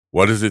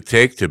What does it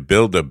take to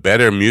build a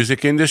better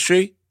music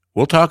industry?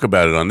 We'll talk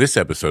about it on this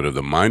episode of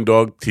the Mind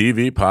Dog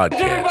TV podcast.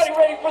 Is everybody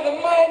ready for the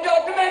Mind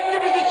Dog, the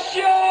magnificent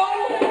show?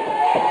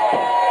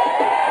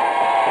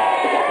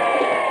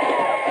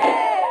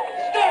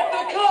 Start the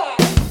clock!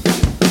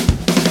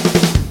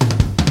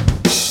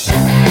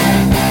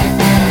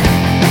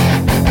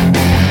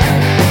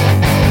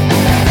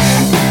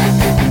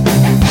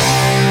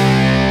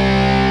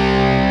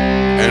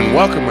 And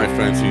welcome, my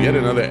friends, to yet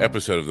another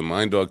episode of the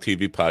Mind Dog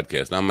TV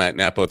podcast. I'm Matt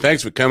Napo.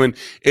 Thanks for coming.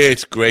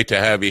 It's great to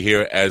have you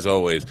here, as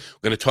always.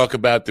 We're going to talk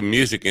about the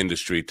music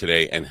industry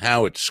today and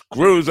how it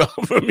screws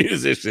over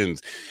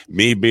musicians.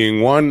 Me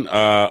being one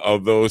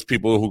of those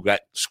people who got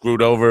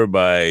screwed over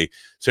by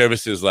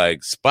services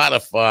like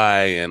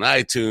Spotify and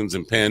iTunes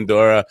and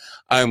Pandora.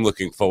 I'm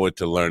looking forward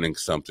to learning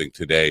something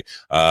today.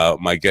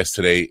 My guest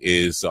today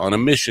is on a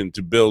mission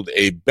to build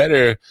a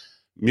better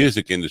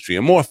music industry,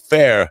 a more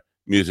fair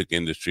music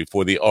industry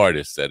for the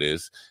artists, that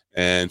is.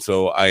 And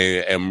so I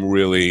am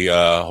really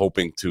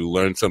hoping to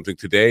learn something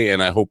today,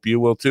 and I hope you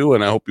will too,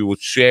 and I hope you will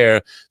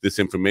share this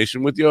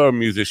information with your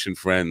musician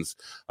friends.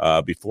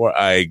 Before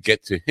I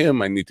get to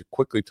him, I need to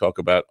quickly talk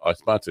about our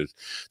sponsors.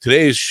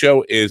 Today's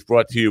show is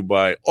brought to you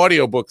by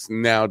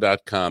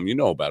audiobooksnow.com. You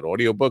know about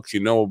audiobooks,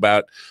 you know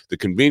about the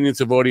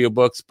convenience of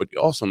audiobooks, but you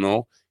also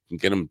know you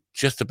can get them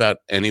just about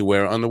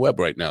anywhere on the web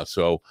right now.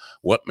 So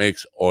what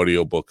makes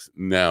audiobooks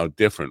now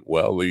different?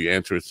 Well, the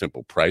answer is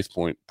simple. Price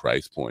point,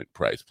 price point,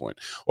 price point.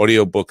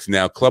 Audiobooks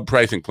Now Club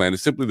Pricing Plan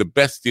is simply the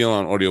best deal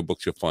on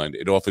audiobooks you'll find.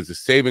 It offers the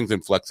savings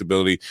and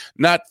flexibility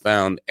not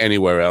found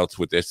anywhere else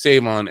with their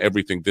save on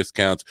everything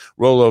discounts,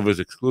 rollovers,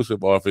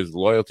 exclusive offers,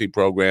 loyalty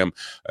program,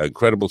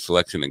 incredible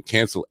selection, and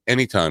cancel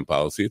anytime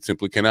policy. It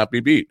simply cannot be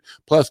beat.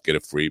 Plus, get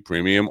a free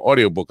premium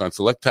audiobook on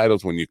select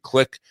titles when you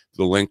click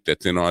the link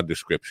that's in our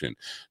description.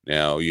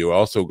 Now, you're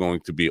also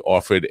going to be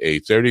offered a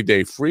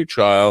 30-day free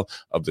trial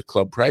of the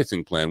club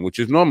pricing plan, which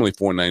is normally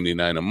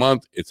 $4.99 a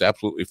month. It's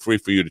absolutely free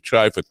for you to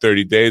try for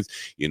 30 days.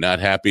 You're not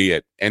happy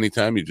at any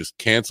time, you just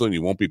cancel and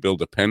you won't be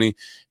billed a penny.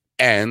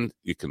 And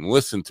you can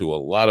listen to a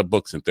lot of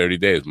books in 30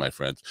 days, my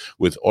friends.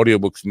 With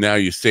Audiobooks Now,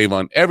 you save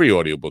on every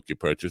audiobook you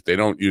purchase. They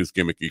don't use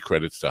gimmicky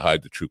credits to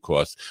hide the true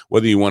costs.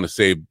 Whether you want to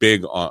save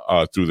big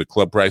through the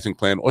club pricing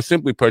plan or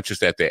simply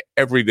purchase at their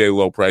everyday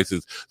low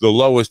prices, the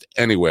lowest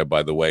anywhere,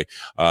 by the way.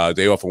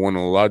 They offer one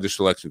of the largest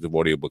selections of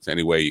audiobooks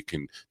anyway. You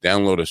can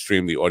download or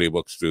stream the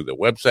audiobooks through the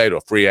website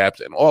or free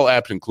apps, and all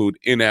apps include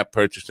in-app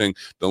purchasing.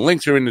 The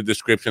links are in the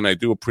description. I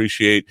do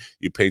appreciate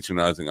you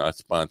patronizing our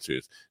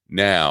sponsors.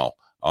 Now,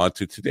 on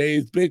to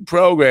today's big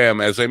program.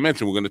 As I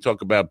mentioned, we're going to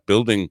talk about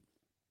building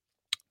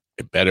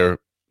a better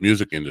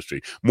music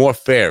industry, more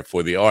fair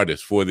for the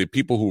artists, for the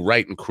people who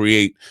write and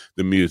create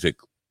the music.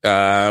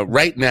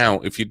 Right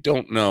now, if you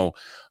don't know,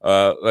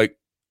 like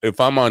if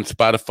I'm on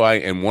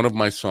Spotify and one of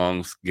my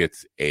songs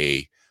gets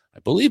I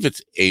believe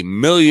it's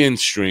 1 million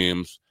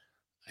streams,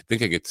 I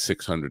think I get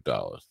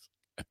 $600.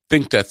 I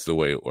think that's the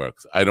way it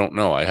works. I don't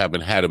know. I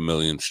haven't had 1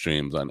 million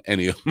streams on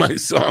any of my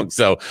songs.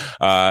 So,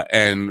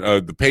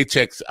 the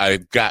paychecks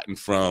I've gotten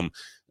from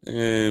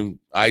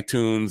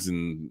iTunes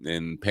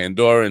and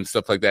Pandora and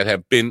stuff like that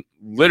have been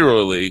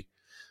literally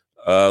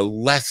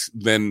less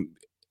than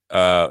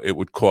it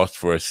would cost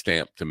for a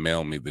stamp to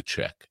mail me the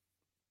check.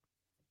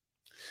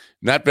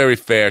 Not very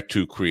fair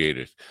to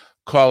creators.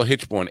 Carl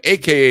Hitchborn,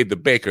 a.k.a. The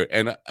Baker.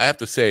 And I have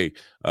to say,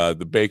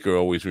 The Baker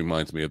always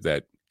reminds me of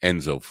that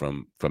Enzo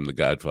from The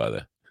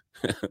Godfather.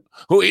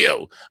 Who are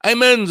you?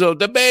 I'm Enzo,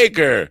 the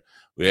baker.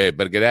 Yeah,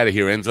 better get out of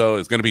here, Enzo.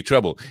 It's going to be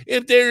trouble.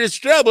 If there is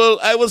trouble,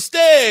 I will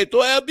stay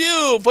to help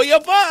you for your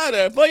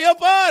father, for your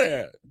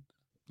father.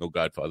 No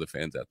Godfather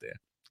fans out there.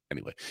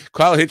 Anyway,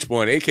 Carl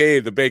Hitchborn, a.k.a.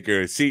 The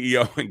Baker,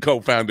 CEO and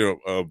co-founder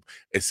of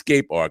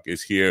Escape Arc,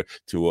 is here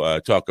to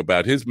talk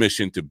about his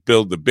mission to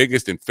build the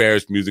biggest and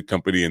fairest music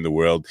company in the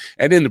world,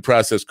 and in the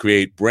process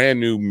create brand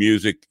new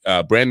music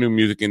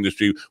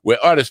industry where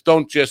artists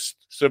don't just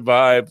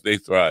survive, they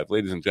thrive.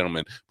 Ladies and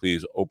gentlemen,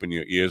 please open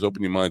your ears,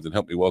 open your minds, and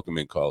help me welcome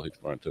in Carl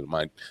Hitchborn to the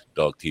Mind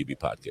Dog TV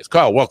podcast.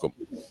 Carl, welcome.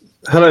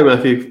 Hello,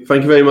 Matthew.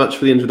 Thank you very much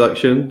for the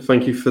introduction.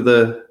 Thank you for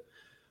the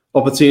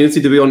opportunity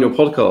to be on your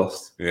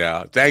podcast.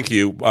 Yeah, thank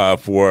you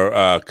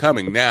for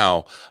coming.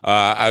 Now,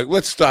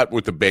 let's start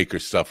with the baker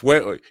stuff.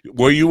 Were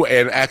you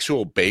an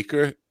actual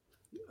baker?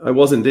 I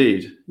was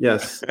indeed,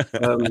 yes.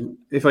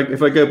 If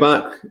I go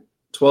back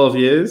 12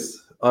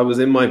 years, I was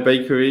in my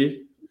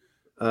bakery,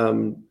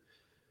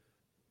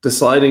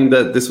 deciding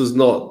that this was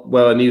not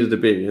where I needed to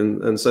be,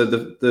 and so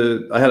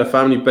I had a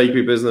family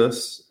bakery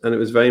business, and it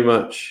was very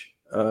much,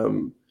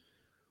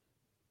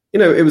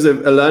 it was a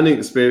learning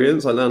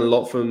experience. I learned a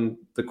lot from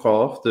the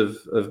craft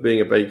of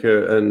being a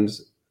baker, and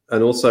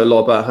also a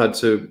lot about how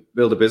to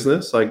build a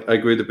business. I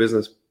grew the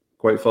business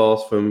quite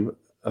fast from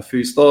a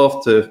few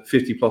staff to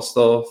 50 plus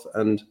staff,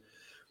 and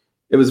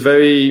it was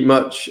very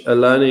much a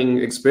learning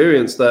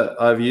experience that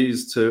I've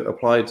used to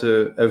apply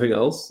to everything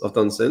else I've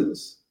done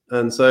since.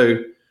 And so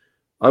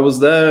I was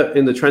there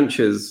in the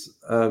trenches.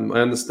 I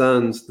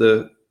understand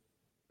the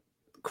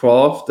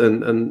craft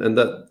and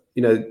that,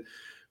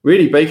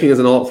 really baking is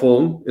an art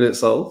form in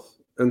itself.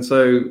 And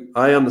so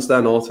I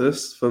understand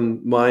artists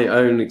from my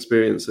own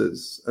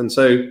experiences. And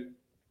so,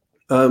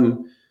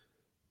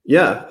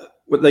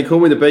 what they call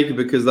me the baker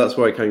because that's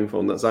where I came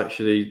from. That's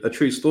actually a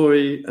true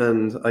story.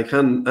 And I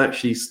can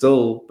actually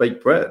still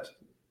bake bread.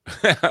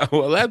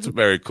 Well, that's a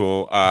very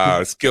cool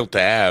skill to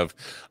have.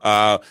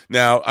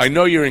 Now, I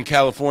know you're in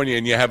California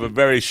and you have a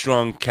very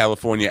strong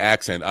California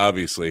accent,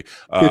 obviously.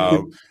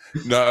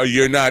 No,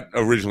 you're not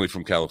originally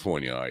from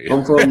California, are you?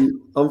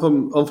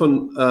 I'm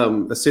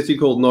from a city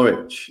called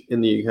Norwich in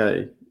the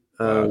UK,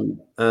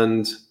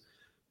 and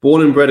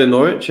born and bred in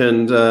Norwich.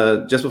 And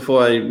just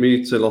before I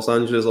moved to Los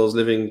Angeles, I was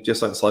living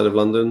just outside of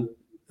London.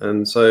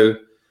 And so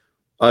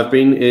I've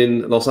been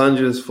in Los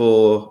Angeles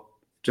for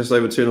just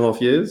over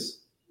 2.5 years.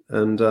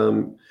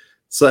 And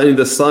certainly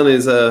the sun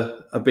is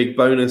a big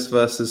bonus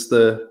versus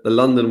the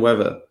London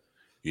weather.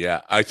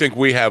 Yeah, I think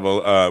we have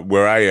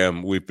where I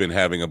am, we've been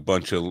having a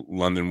bunch of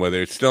London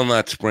weather. It's still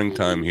not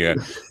springtime here.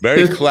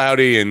 Very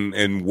cloudy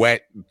and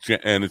wet,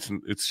 and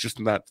it's just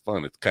not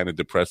fun. It's kind of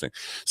depressing.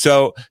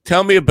 So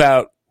tell me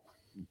about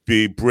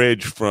the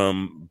bridge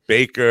from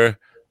baker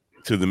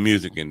to the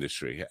music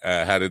industry.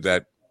 How did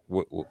that?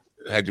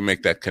 How'd you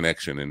make that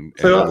connection?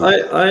 So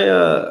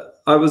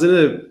I was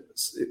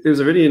it was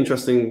a really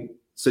interesting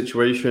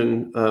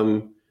situation.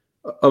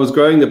 I was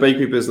growing the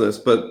bakery business,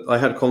 but I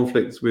had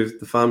conflicts with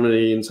the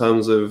family in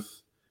terms of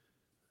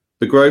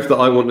the growth that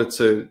I wanted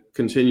to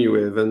continue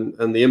with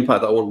and the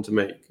impact that I wanted to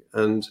make.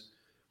 And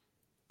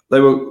they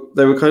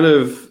were kind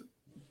of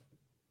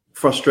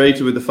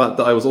frustrated with the fact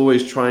that I was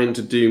always trying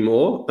to do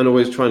more and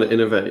always trying to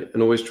innovate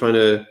and always trying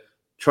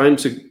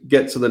to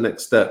get to the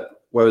next step,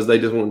 whereas they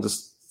just wanted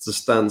to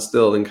stand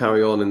still and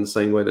carry on in the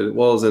same way that it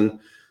was. And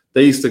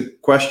they used to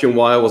question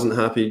why I wasn't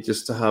happy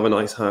just to have a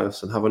nice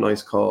house and have a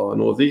nice car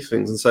and all of these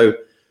things. And so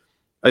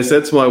I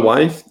said to my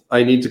wife,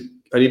 I need to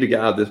get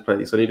out of this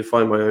place. I need to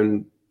find my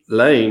own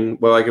lane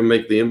where I can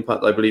make the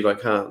impact I believe I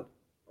can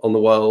on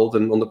the world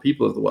and on the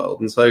people of the world.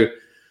 And so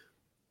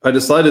I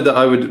decided that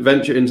I would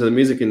venture into the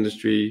music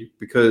industry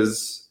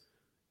because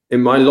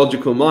in my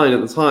logical mind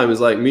at the time,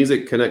 is like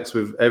music connects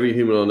with every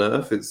human on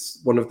earth. It's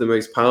one of the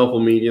most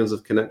powerful mediums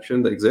of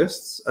connection that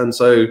exists. And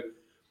so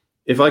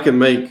if I can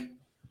make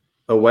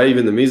a wave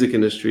in the music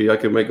industry, I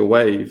could make a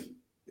wave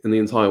in the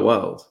entire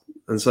world.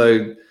 And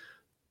so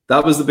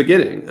that was the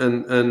beginning.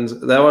 And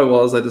there I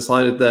was. I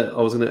decided that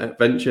I was going to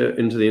venture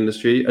into the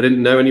industry. I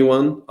didn't know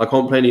anyone. I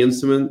can't play any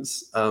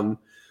instruments.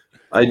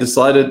 I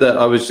decided that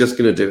I was just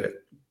going to do it.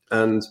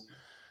 And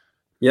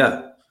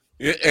yeah.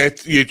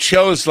 You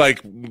chose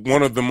like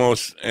one of the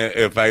most,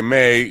 if I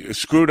may,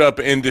 screwed up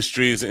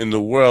industries in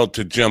the world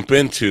to jump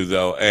into,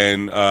 though,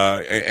 and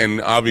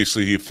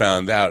obviously you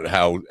found out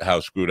how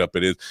screwed up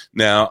it is.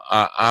 Now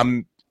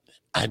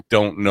I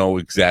don't know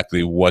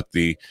exactly what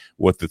the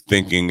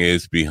thinking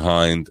is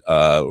behind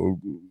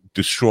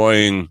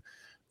destroying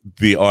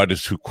the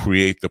artists who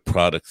create the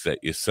products that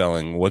you're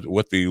selling,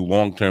 what the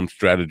long-term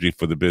strategy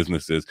for the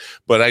business is.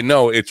 But I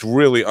know it's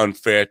really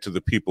unfair to the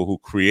people who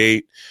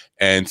create.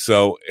 And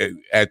so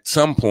at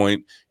some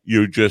point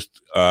you're just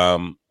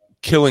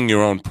killing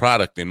your own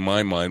product in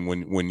my mind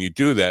when you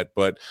do that.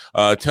 But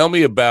tell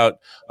me about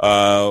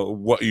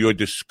what your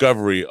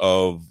discovery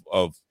of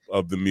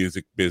the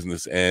music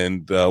business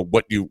and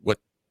what you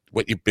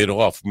bit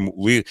off,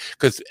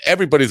 because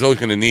everybody's always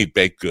going to need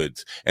baked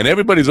goods and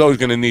everybody's always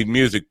going to need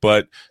music,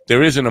 but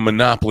there isn't a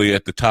monopoly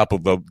at the top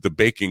of the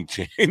baking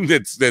chain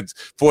that's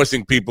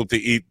forcing people to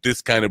eat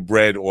this kind of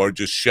bread or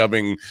just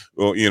shoving,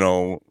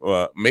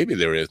 maybe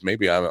there is,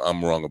 maybe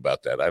I'm wrong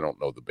about that. I don't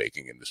know the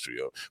baking industry,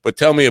 but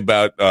tell me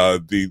about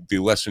the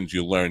lessons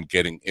you learned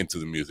getting into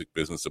the music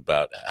business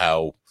about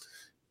how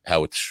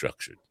it's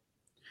structured.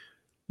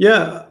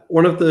 Yeah,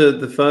 one of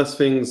the first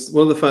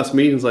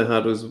meetings I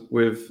had was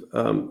with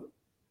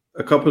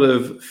a couple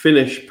of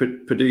Finnish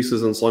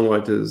producers and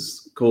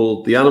songwriters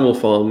called The Animal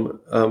Farm.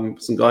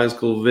 Some guys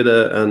called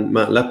Vida and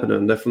Matt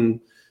Leppänen.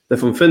 They're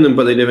from Finland,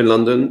 but they live in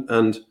London.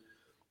 And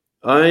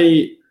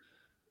I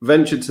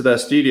ventured to their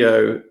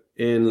studio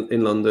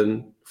in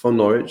London from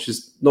Norwich.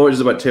 Norwich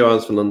is about 2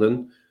 hours from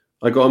London.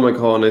 I got in my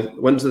car and I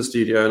went to the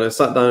studio and I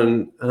sat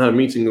down and had a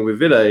meeting with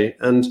Vida.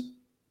 And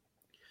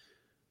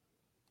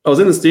I was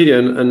in the studio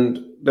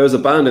and there was a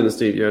band in the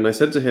studio, and I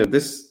said to him,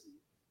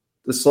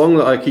 the song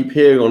that I keep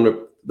hearing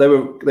on,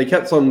 they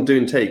kept on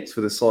doing takes for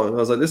this song. And I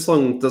was like, this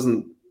song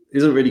isn't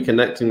really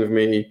connecting with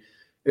me.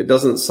 It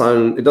doesn't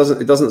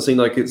seem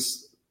like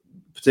it's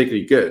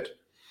particularly good.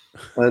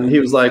 And he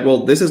was like,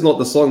 well, this is not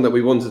the song that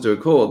we wanted to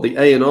record. The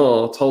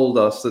A&R told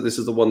us that this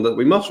is the one that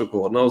we must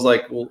record. And I was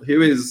like, well,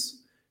 who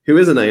is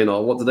an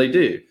A&R? What do they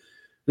do? And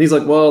he's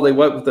like, well, they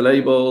work with the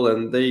label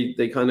and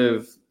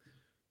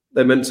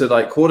they're meant to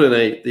like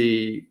coordinate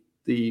the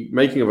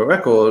making of a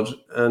record,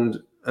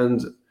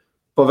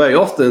 but very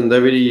often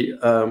they're really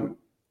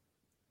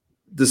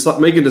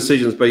making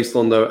decisions based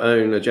on their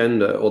own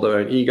agenda or their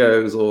own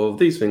egos or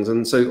these things.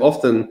 And so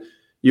often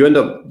you end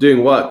up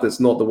doing work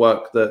that's not the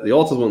work that the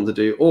artists want to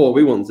do or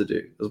we want to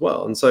do as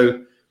well. And so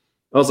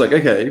I was like,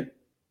 okay,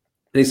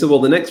 And he said,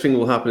 well, the next thing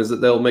will happen is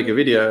that they'll make a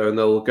video and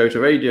they'll go to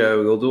radio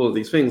and they'll do all of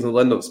these things and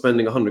they'll end up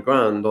spending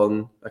 $100,000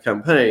 on a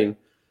campaign.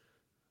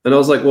 And I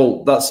was like,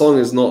 well, that song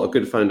is not a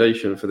good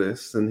foundation for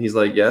this. And he's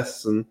like,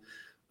 yes. And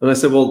I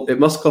said, well, it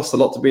must cost a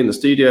lot to be in the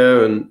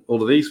studio and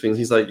all of these things.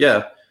 He's like,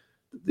 yeah,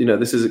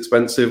 this is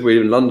expensive.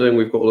 We're in London.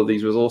 We've got all of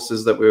these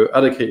resources that we're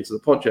allocated to the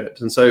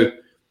project. And so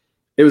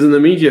it was an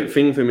immediate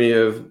thing for me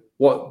of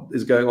what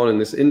is going on in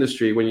this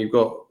industry when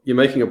you're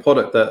making a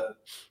product that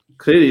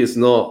clearly is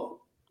not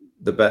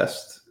the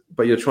best,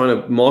 but you're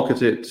trying to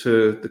market it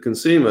to the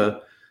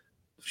consumer.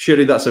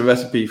 Surely that's a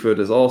recipe for a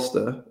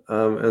disaster.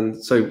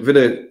 And so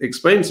Vida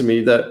explained to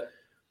me that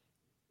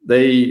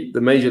the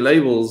major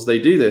labels, they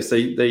do this.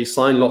 They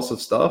sign lots of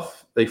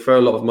stuff. They throw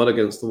a lot of mud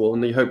against the wall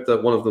and they hope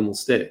that one of them will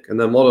stick. And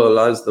their model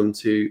allows them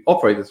to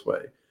operate this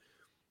way.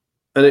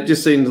 And it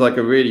just seems like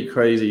a really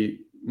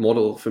crazy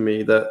model for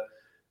me that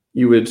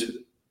you would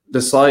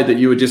decide that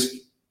you would just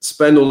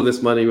spend all of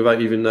this money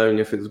without even knowing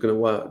if it was going to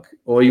work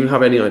or even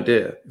have any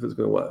idea if it was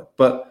going to work.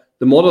 But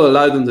the model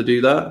allowed them to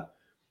do that.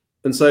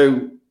 And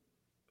so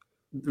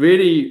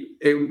really,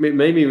 it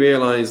made me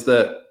realize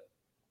that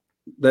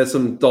there's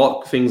some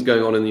dark things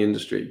going on in the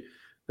industry.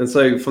 And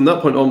so from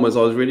that point onwards,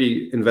 I was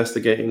really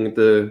investigating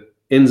the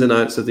ins and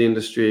outs of the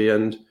industry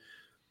and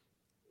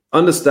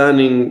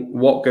understanding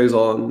what goes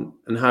on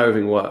and how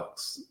everything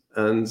works.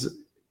 And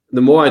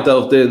the more I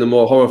delved in, the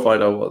more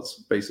horrified I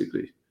was,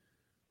 basically.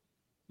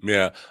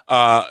 Yeah.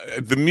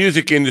 The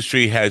music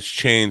industry has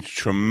changed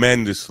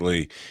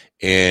tremendously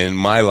in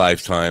my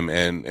lifetime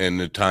and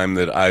the time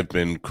that I've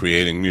been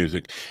creating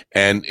music.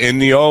 And in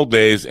the old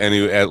days,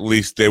 at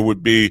least they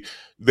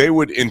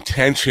would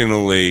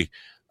intentionally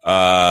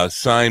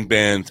sign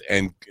bands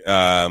and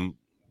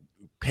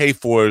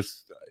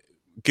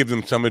give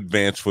them some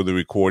advance for the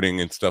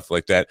recording and stuff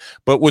like that,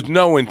 but with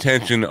no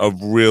intention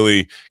of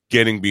really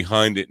getting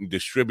behind it and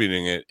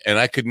distributing it. And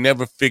I could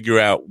never figure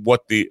out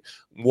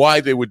why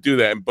they would do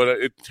that. But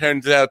it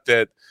turns out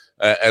that,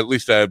 at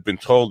least I've been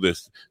told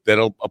this, that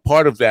a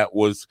part of that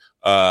was,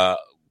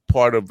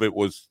 part of it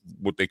was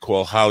what they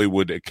call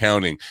Hollywood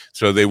accounting.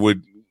 So they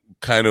would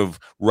kind of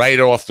write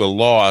off the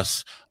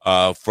loss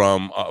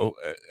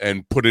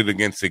and put it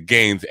against the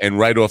gains and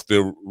write off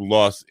the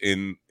loss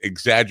in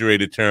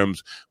exaggerated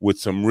terms with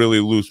some really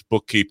loose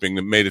bookkeeping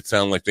that made it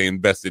sound like they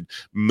invested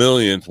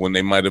millions when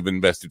they might have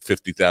invested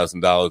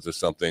 $50,000 or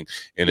something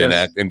in an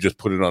act and just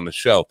put it on the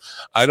shelf.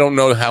 I don't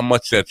know how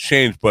much that's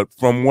changed, but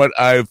from what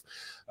I've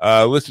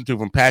listened to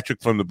from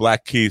Patrick from the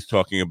Black Keys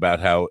talking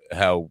about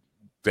how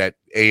that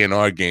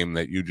A&R game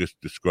that you just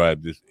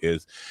described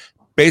is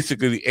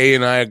basically the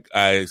A&R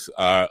guys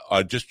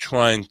are just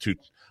trying to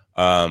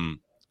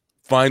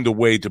find a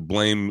way to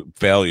blame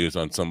failures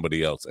on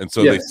somebody else, and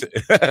so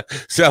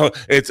so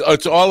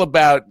it's all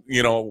about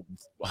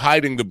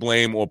hiding the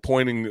blame or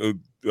pointing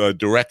the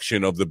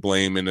direction of the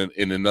blame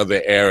in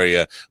another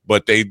area.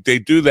 But they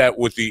do that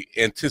with the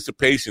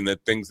anticipation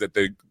that things that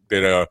they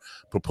are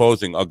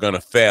proposing are going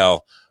to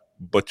fail,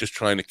 but just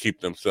trying to keep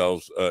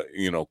themselves,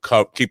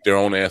 keep their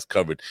own ass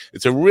covered.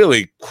 It's a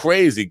really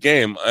crazy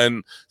game,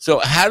 and so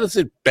how does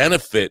it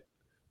benefit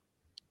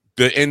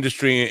the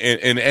industry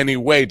in any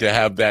way to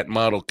have that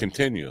model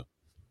continue?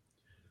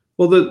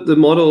 Well, the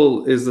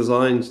model is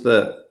designed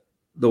that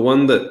the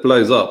one that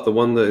blows up, the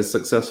one that is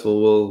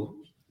successful,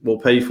 will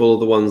pay for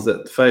the ones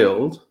that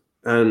failed,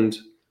 and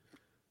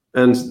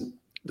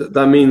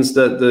that means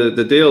that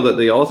the deal that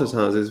the artist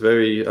has is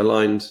very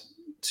aligned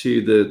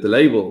to the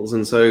labels,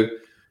 and so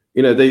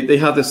they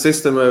have this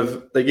system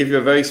of they give you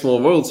a very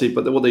small royalty,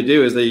 but what they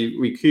do is they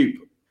recoup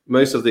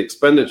most of the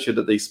expenditure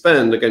that they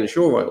spend against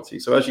your royalty.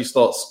 So as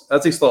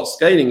they start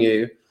scaling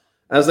you,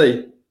 as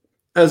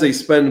they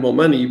spend more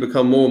money, you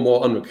become more and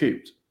more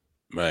unrecouped.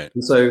 Right.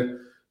 And so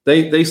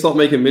they start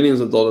making millions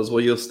of dollars while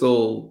you're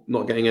still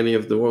not getting any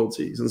of the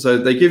royalties. And so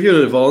they give you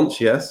an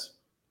advance, yes,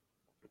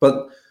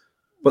 but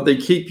they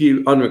keep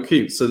you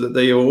unrecouped so that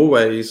they are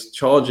always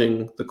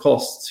charging the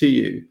costs to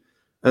you.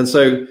 And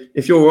so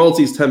if your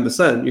royalty is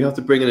 10%, you have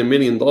to bring in $1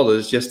 million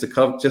just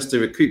to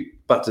recoup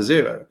back to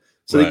zero.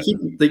 So right.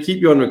 they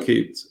keep you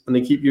unrecouped, and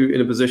they keep you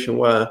in a position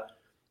where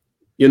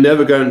you're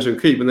never going to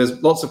recoup. And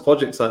there's lots of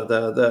projects out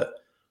there that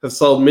have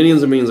sold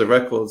millions and millions of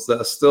records that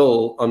are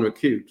still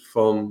unrecouped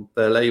from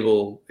their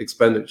label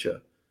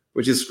expenditure,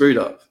 which is screwed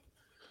up.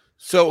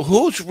 So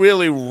who's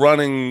really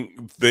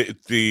running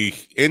the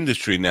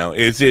industry now?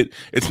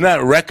 It's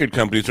not record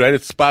companies, right?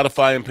 It's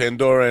Spotify and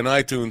Pandora and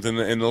iTunes and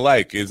the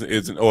like.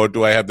 Or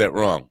do I have that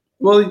wrong?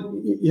 Well,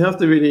 you have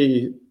to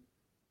really,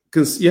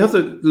 because you have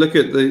to look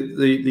at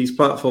these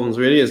platforms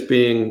really as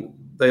being,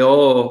 they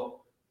are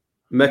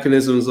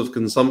mechanisms of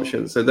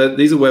consumption. So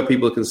these are where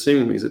people are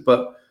consuming music.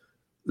 But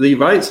the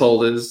rights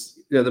holders,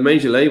 the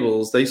major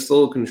labels, they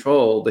still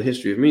control the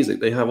history of music.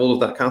 They have all of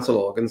that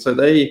catalog, and so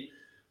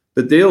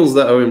the deals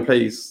that are in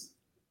place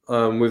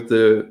with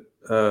the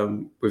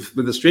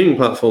streaming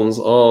platforms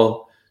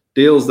are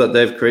deals that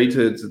they've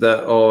created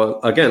that are,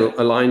 again,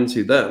 aligned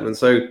to them. And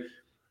so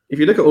if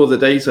you look at all the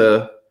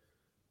data,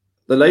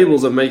 the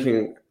labels are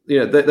making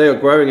they are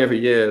growing every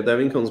year.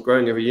 Their income's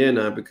growing every year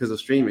now because of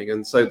streaming.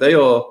 And so they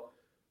are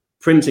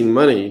printing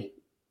money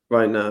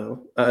right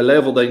now at a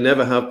level they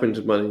never have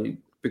printed money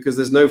because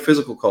there's no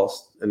physical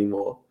cost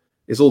anymore.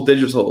 It's all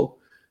digital.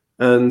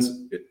 And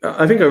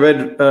I think I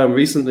read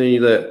recently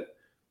that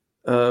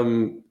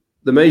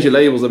the major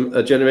labels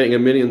are generating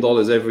 $1 million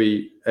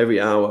every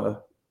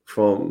hour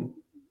from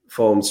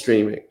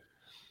streaming.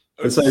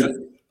 And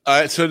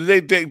so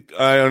they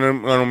I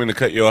don't mean to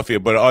cut you off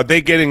here, but are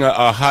they getting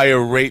a higher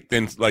rate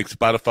than like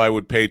Spotify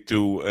would pay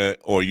to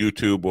or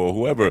YouTube or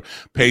whoever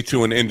pay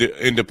to an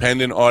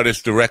independent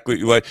artist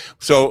directly? Like,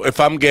 so if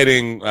I'm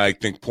getting, I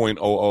think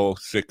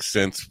 0.006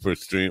 cents per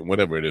stream,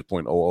 whatever it is,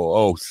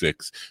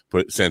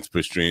 0.0006 cents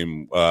per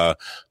stream,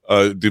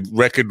 the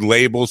record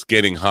labels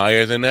getting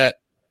higher than that?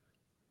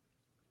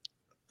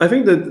 I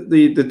think that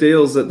the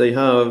deals that they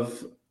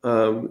have,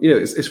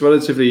 it's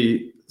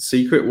relatively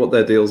secret what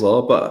their deals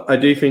are, but I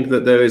do think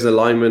that there is an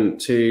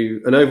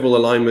overall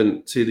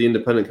alignment to the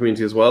independent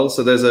community as well.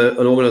 So there's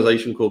an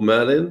organization called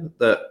Merlin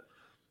that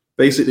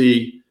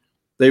basically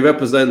they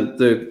represent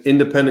the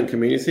independent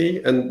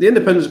community, and the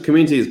independent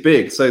community is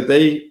big, so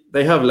they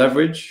have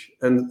leverage,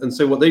 and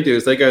so what they do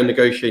is they go and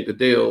negotiate the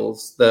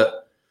deals that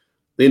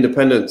the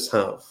independents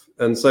have,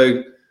 and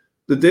so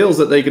the deals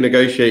that they can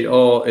negotiate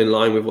are in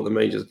line with what the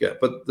majors get.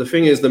 But the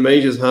thing is, the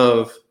majors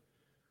have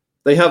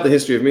the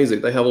history of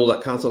music. They have all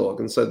that catalog.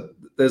 And so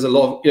there's a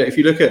lot of, if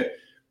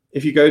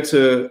you go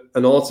to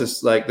an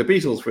artist like the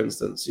Beatles, for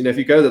instance, if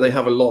you go there, they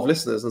have a lot of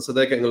listeners. And so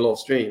they're getting a lot of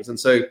streams. And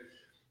so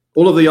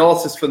all of the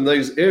artists from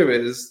those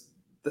eras,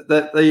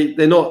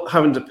 they're not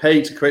having to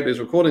pay to create those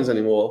recordings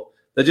anymore.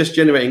 They're just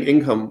generating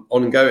income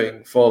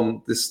ongoing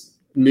from this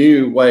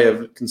new way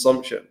of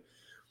consumption.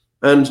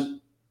 And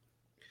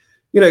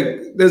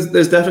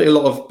there's definitely a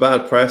lot of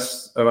bad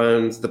press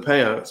around the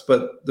payouts,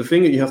 but the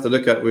thing that you have to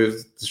look at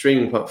with the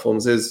streaming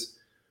platforms is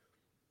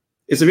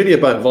it's really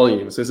about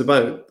volume. So it's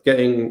about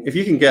if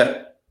you can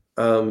get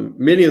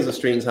millions of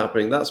streams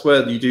happening, that's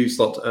where you do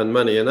start to earn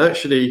money. And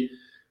actually,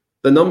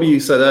 the number you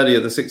said earlier,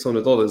 the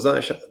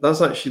 $600,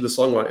 that's actually the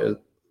songwriter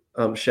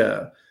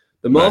share.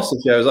 The master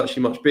share is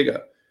actually much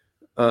bigger.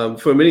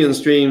 For 1 million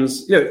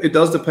streams, it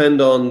does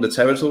depend on the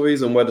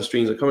territories and where the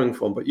streams are coming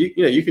from. But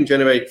you can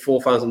generate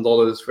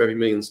 $4,000 for every 1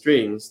 million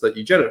streams that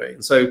you generate.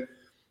 And so,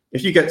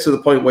 if you get to the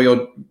point where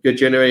you're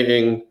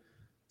generating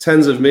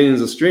tens of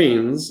millions of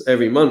streams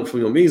every month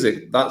from your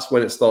music, that's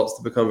when it starts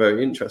to become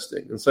very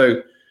interesting. And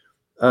so,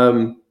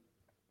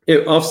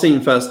 I've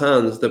seen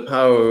firsthand the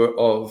power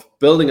of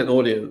building an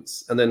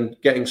audience and then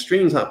getting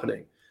streams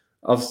happening.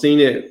 I've seen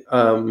it.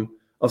 I've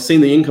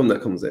seen the income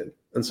that comes in,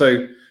 and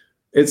so.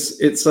 There's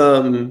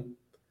a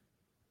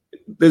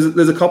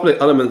couple of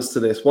elements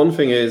to this. One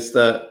thing is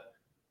that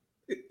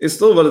it's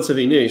still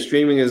relatively new.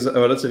 Streaming is a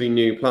relatively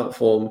new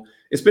platform.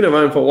 It's been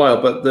around for a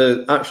while, but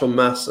the actual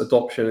mass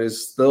adoption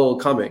is still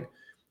coming.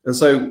 And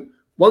so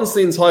once the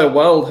entire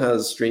world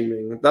has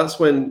streaming, that's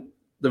when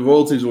the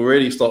royalties will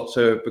really start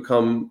to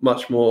become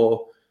much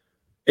more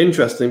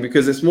interesting,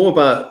 because it's more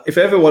about, if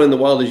everyone in the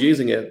world is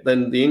using it,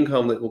 then the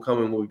income that will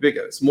come in will be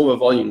bigger. It's more of a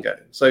volume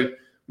game. So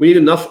we need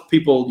enough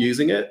people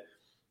using it.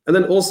 And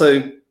then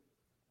also,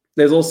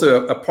 there's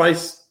also a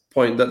price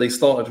point that they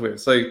started with.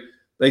 So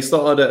they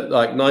started at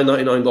like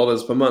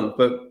 $9.99 per month,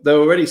 but they're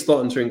already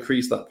starting to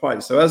increase that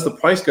price. So as the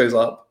price goes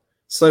up,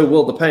 so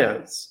will the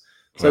payouts.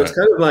 So It's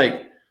kind of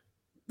like,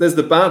 there's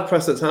the bad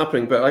press that's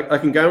happening, but I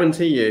can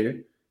guarantee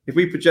you, if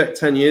we project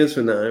 10 years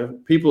from now,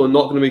 people are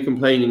not going to be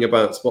complaining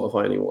about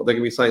Spotify anymore. They're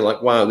going to be saying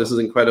like, wow, this is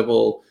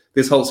incredible.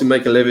 This helps me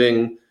make a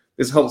living.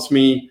 This helps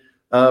me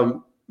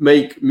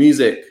make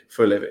music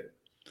for a living.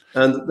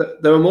 And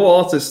there are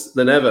more artists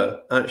than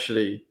ever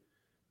actually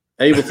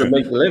able to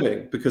make a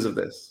living because of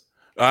this.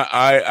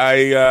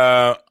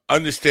 I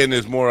understand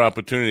there's more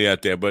opportunity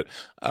out there, but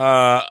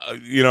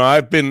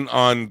I've been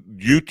on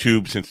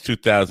YouTube since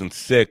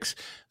 2006.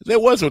 There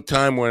was a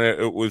time when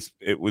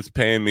it was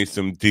paying me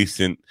some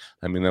decent.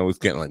 I mean, I was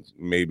getting like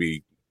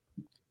maybe,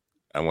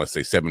 I want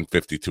to say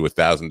 $750 to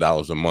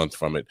 $1,000 a month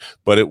from it,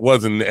 but it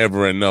wasn't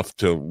ever enough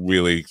to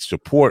really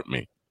support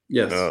me.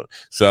 Yes.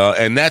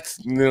 And that's,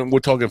 we're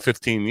talking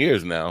 15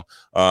 years now.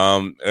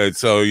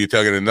 So you're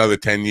talking another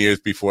 10 years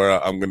before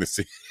I'm going to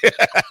see.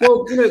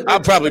 Well, I'll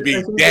probably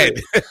be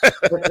dead.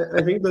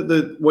 I think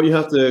that what you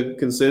have to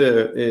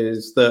consider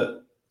is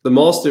that the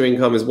master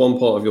income is one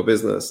part of your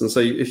business. And so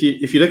if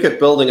you look at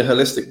building a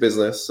holistic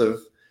business of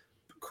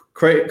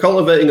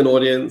cultivating an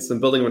audience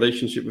and building a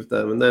relationship with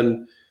them, and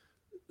then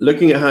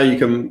looking at how you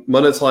can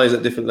monetize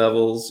at different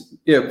levels,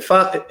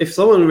 if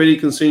someone really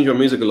consumes your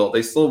music a lot,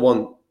 they still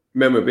want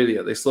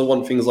memorabilia. They still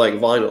want things like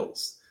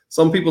vinyls.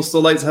 Some people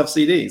still like to have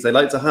CDs. They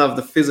like to have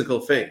the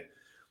physical thing.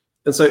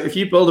 And so if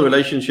you build a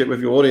relationship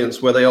with your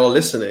audience where they are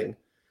listening,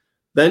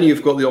 then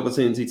you've got the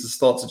opportunity to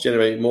start to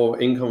generate more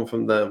income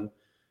from them,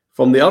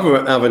 from the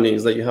other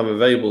avenues that you have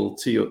available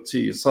to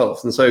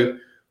yourself. And so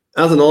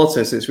as an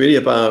artist, it's really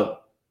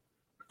about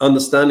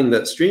understanding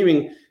that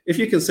streaming, if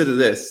you consider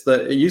this,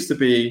 that it used to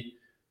be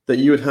that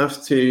you would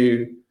have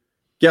to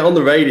get on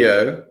the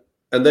radio,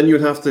 and then you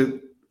would have to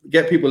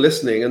get people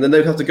listening, and then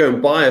they'd have to go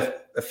and buy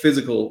a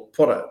physical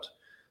product.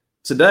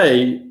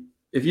 Today,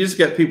 if you just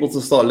get people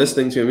to start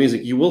listening to your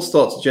music, you will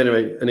start to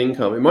generate an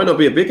income. It might not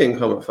be a big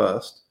income at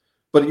first,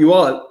 but you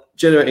are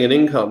generating an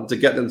income to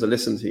get them to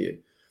listen to you.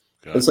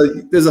 Okay. And so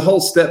there's a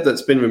whole step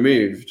that's been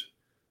removed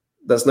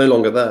that's no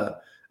longer there.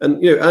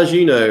 And, as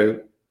you know,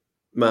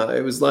 Matt,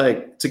 it was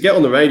like to get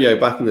on the radio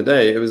back in the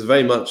day, it was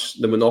very much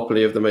the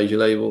monopoly of the major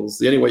labels.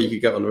 The only way you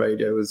could get on the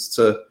radio was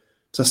to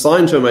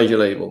sign to a major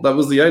label. That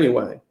was the only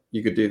way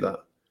you could do that.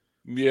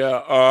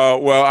 Yeah.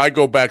 Well, I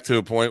go back to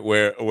a point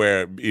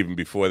where even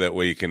before that,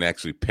 where you can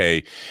actually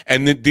pay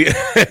and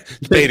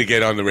pay to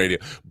get on the radio.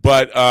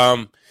 But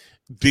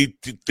the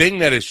thing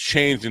that has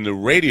changed in the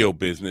radio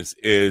business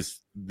is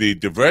the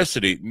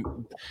diversity.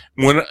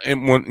 When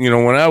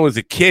I was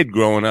a kid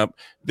growing up,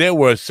 there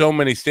were so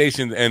many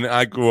stations, and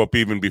I grew up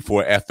even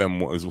before FM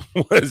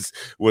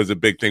was a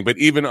big thing. But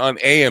even on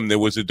AM, there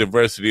was a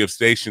diversity of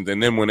stations.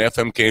 And then when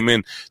FM came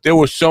in, there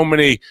were so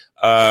many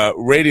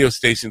radio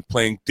stations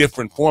playing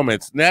different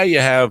formats. Now you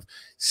have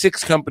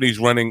 6 companies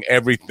running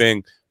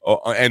everything,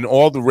 and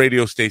all the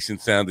radio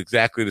stations sound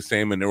exactly the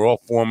same, and they're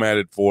all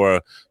formatted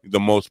for the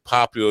most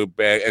popular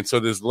bag. And so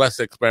there's less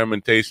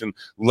experimentation,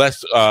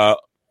 less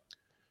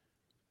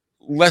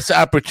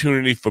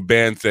opportunity for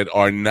bands that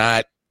are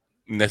not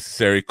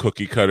necessary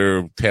cookie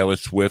cutter, Taylor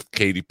Swift,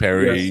 Katy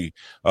Perry.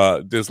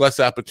 Yes. There's less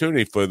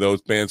opportunity for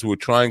those bands who are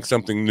trying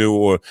something new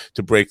or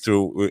to break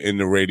through in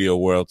the radio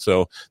world.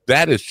 So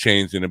that has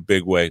changed in a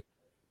big way.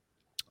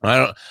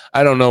 I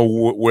don't know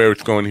where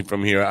it's going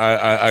from here.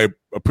 I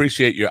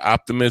appreciate your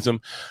optimism,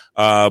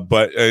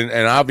 but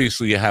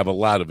obviously you have a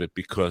lot of it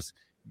because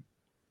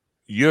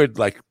you're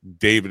like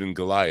David and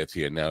Goliath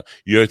here now.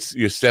 You're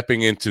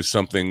stepping into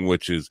something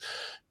which is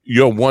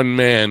you're one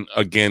man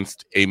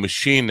against a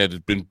machine that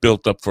has been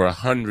built up for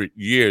 100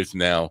 years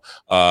now,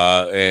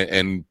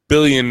 and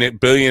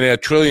billionaire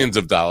trillions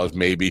of dollars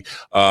maybe.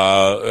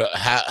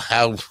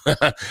 How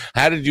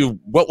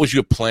what was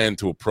your plan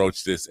to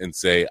approach this and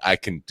say, I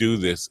can do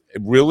this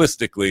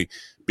realistically,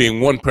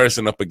 being one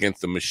person up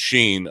against a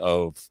machine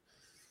of,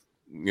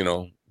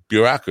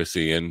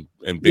 bureaucracy and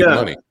big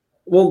money?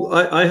 Well,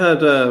 I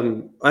had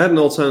an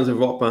alternative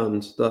rock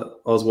band that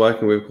I was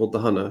working with called The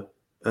Hunter,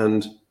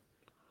 and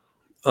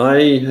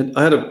I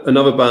had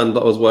another band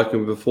that I was working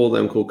with before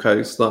them called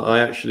Coast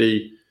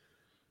that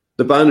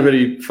the band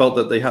really felt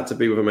that they had to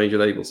be with a major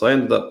label. So I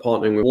ended up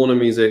partnering with Warner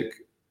Music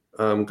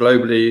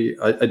globally.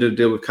 I did a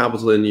deal with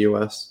Capitol in the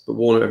US, but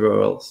Warner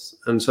everywhere else.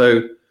 And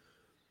so,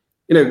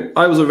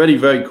 I was already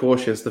very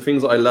cautious. The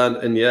things that I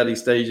learned in the early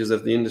stages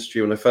of the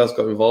industry when I first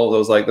got involved, I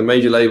was like, the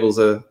major labels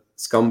are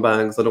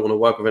scumbags. I don't want to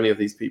work with any of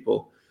these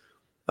people.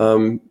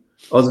 I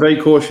was very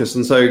cautious.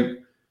 And so,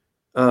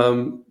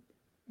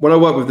 when I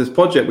worked with this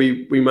project,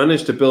 we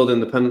managed to build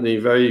independently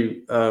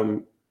very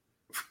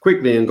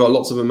quickly and got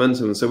lots of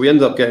momentum. And so we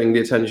ended up getting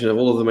the attention of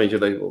all of the major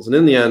labels. And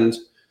in the end,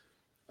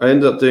 I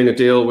ended up doing a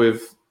deal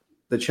with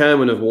the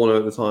chairman of Warner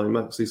at the time,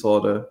 Max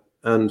Lusardo,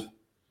 and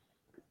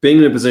being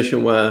in a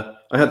position where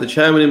I had the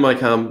chairman in my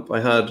camp. I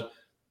had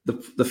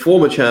the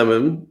former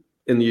chairman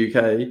in the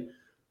UK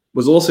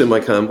was also in my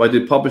camp. I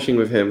did publishing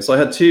with him. So I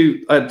had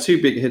two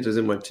big hitters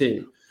in my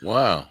team.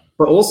 Wow.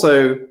 But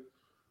also,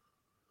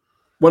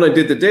 when I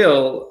did the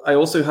deal, I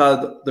also had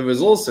the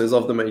resources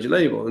of the major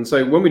label. And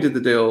so when we did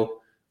the deal,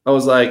 I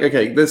was like,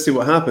 okay, let's see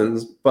what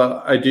happens.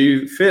 But I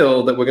do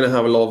feel that we're going to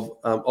have a lot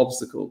of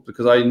obstacles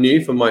because I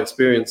knew from my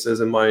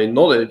experiences and my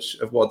knowledge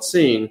of what I'd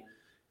seen,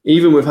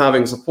 even with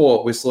having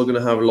support, we're still going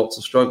to have lots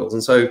of struggles.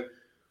 And so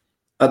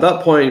at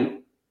that point,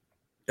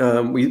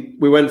 we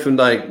went from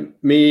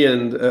like me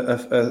and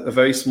a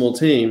very small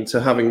team to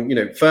having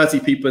 30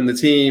 people in the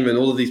team and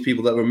all of these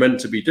people that were meant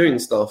to be doing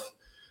stuff.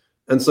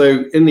 And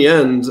so in the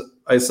end,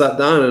 I sat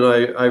down and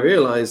I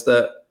realized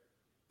that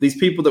these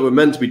people that were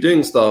meant to be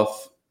doing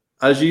stuff,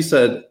 as you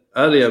said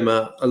earlier,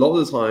 Matt, a lot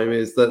of the time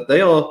is that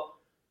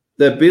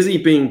they're busy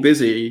being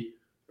busy,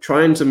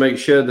 trying to make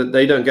sure that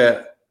they don't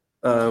get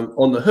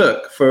on the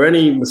hook for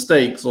any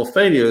mistakes or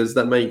failures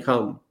that may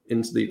come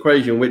into the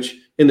equation, which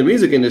in the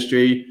music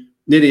industry,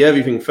 nearly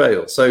everything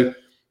fails. So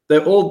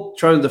they're all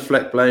trying to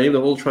deflect blame.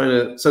 They're all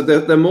so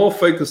they're more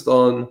focused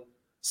on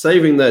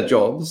saving their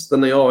jobs than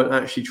they are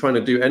actually trying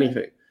to do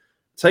anything.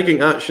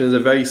 Taking action is a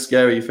very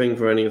scary thing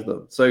for any of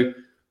them. So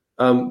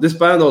this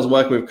band I was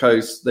working with,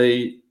 Coast,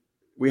 we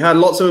had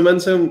lots of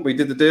momentum. We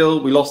did the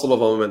deal. We lost a lot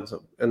of our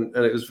momentum, and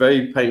it was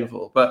very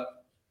painful. But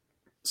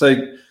so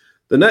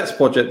the next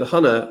project, The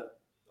Hunter,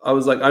 I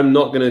was like, I'm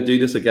not going to do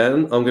this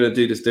again. I'm going to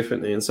do this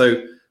differently. And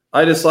so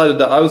I decided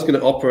that I was going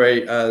to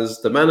operate as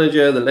the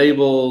manager, the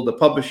label, the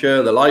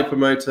publisher, the live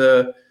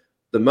promoter,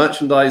 the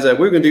merchandiser.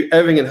 We were going to do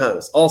everything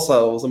in-house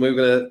ourselves, and we were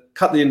going to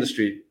cut the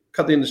industry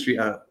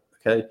out.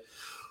 Okay.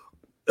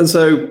 And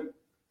so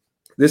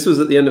this was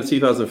at the end of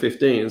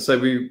 2015. So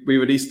we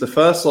released the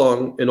first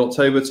song in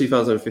October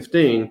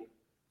 2015.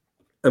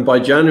 And by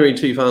January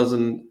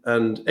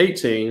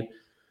 2018,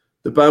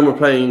 the band were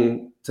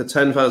playing to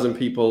 10,000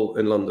 people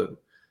in London.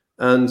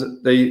 and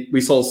we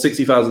sold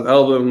 60,000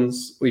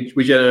 albums. We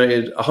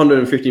generated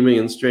 150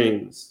 million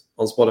streams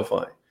on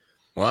Spotify.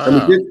 Wow.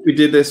 And we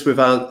did this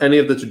without any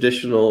of the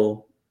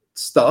traditional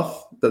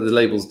stuff that the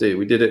labels do.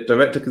 We did it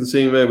direct to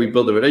consumer. We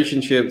built the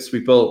relationships. We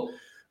built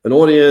an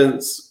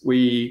audience.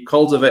 We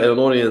cultivated an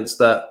audience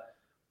that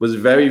was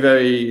very,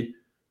 very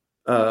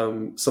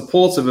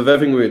supportive of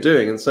everything we were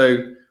doing. And so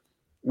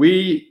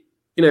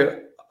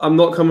I'm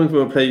not coming from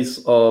a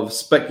place of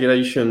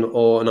speculation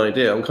or an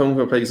idea. I'm coming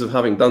from a place of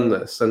having done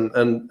this and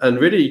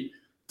really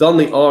done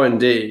the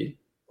R&D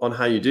on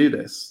how you do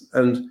this,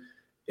 and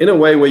in a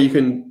way where you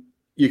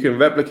can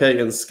replicate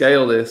and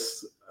scale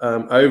this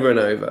over and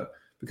over,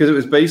 because it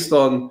was based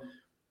on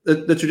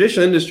the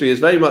traditional industry is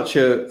very much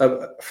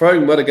a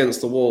throwing mud against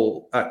the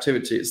wall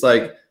activity. It's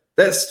like,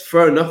 let's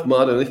throw enough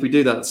mud, and if we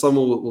do that, some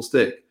will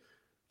stick.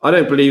 I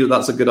don't believe that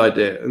that's a good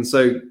idea. And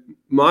so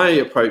my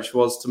approach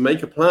was to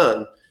make a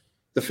plan.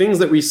 The things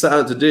that we set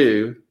out to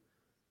do,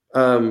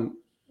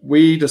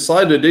 we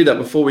decided to do that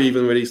before we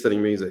even released any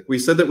music. We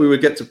said that we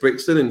would get to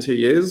Brixton in 2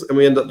 years, and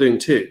we ended up doing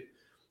 2.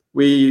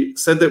 We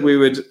said that we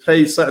would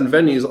play certain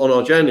venues on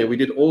our journey. We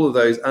did all of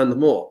those and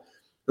more.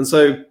 And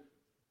so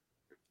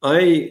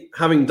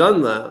having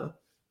done that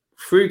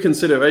through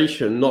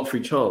consideration, not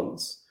through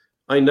chance,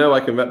 I know I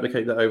can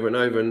replicate that over and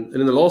over. And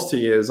in the last 2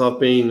 years, I've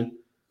been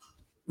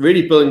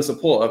really building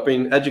support. I've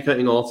been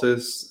educating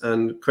artists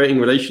and creating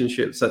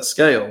relationships at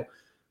scale.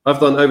 I've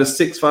done over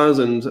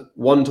 6,000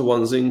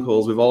 one-to-one Zoom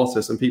calls with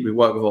artists and people who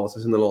work with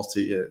artists in the last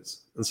 2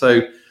 years. And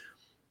so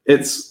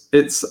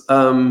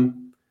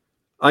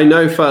I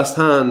know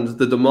firsthand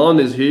the demand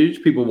is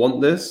huge. People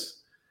want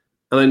this,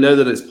 and I know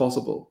that it's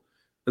possible.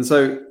 And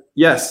so,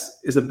 yes,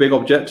 it's a big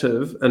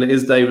objective, and it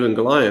is David and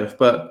Goliath.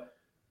 But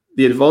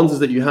the advantage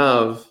that you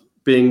have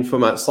being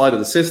from outside of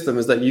the system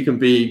is that you can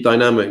be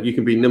dynamic, you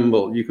can be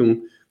nimble, you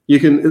can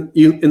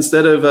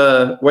instead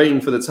of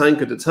waiting for the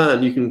tanker to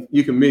turn,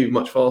 you can move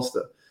much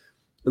faster.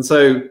 And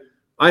so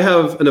I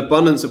have an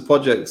abundance of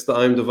projects that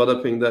I'm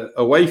developing that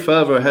are way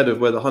further ahead of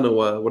where the Hunter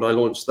were when I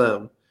launched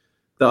them,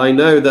 that I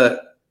know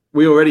that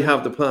we already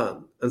have the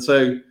plan. And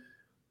so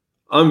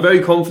I'm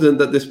very confident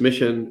that this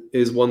mission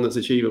is one that's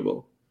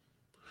achievable.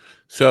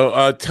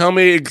 So tell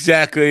me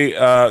exactly,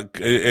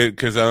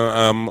 because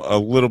I'm a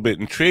little bit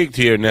intrigued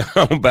here now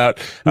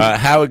about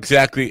how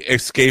exactly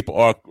Escape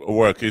Arc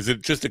work. Is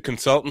it just a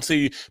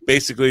consultancy?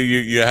 Basically,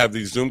 you have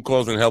these Zoom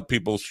calls and help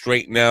people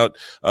straighten out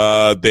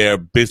their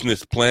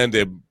business plan,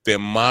 their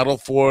model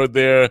for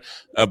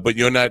but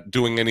you're not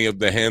doing any of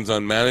the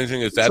hands-on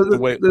managing? Is that the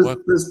way it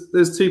works?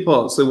 There's 2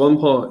 parts. So one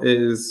part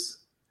is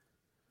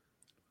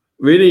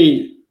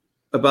really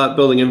about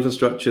building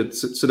infrastructure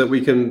so that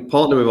we can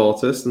partner with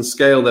artists and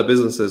scale their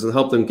businesses and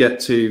help them get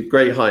to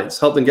great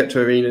heights, help them get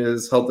to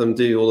arenas, help them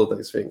do all of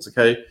those things,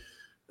 okay?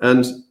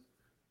 And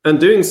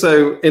doing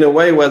so in a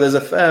way where there's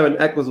a fair and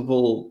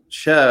equitable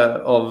share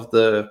of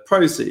the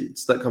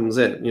proceeds that comes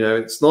in.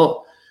 It's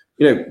not,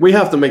 we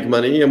have to make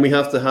money, and we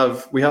have to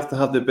have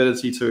the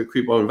ability to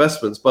recoup our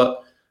investments.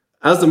 But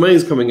as the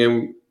money's coming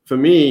in, for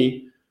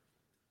me,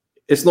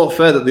 it's not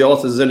fair that the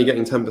artist is only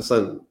getting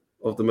 10%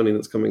 of the money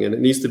that's coming in. It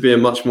needs to be a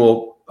much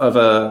more of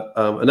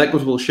an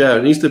equitable share.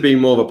 It needs to be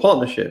more of a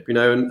partnership,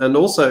 and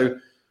also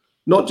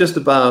not just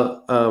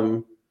about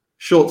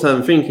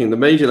short-term thinking. The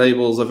major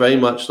labels are very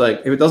much like,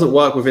 if it doesn't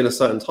work within a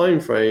certain time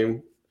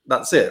frame,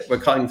 that's it. We're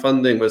cutting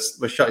funding.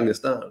 We're shutting this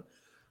down.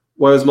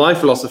 Whereas my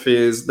philosophy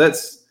is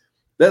let's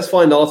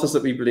find artists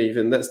that we believe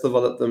in. Let's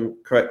develop them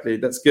correctly.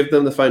 Let's give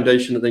them the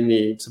foundation that they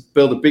need to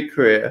build a big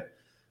career,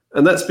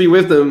 and let's be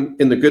with them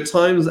in the good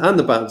times and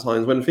the bad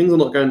times. When things are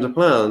not going to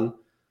plan,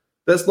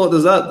 let's not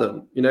desert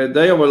them.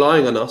 They are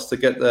relying on us to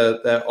get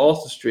their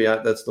artistry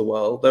out there to the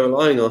world. They're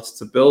relying on us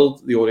to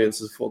build the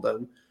audiences for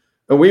them.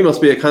 And we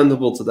must be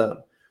accountable to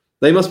them.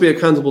 They must be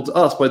accountable to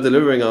us by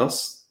delivering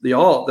us the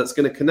art that's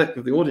going to connect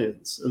with the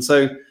audience. And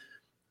so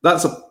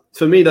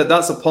for me,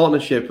 that's a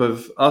partnership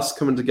of us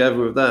coming together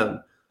with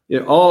them.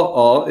 Our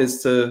art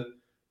is to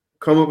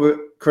come up with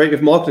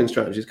creative marketing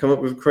strategies, come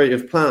up with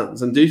creative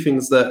plans, and do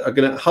things that are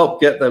going to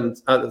help get them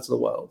out into the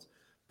world.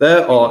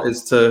 Their art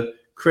is to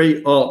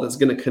create art that's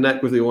going to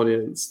connect with the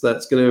audience,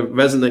 that's going to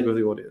resonate with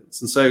the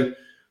audience. And so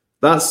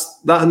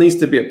that needs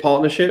to be a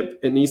partnership.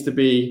 It needs to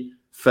be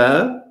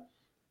fair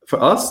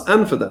for us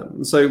and for them.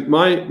 And so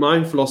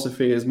my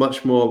philosophy is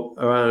much more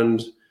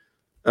around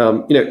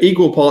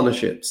equal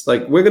partnerships.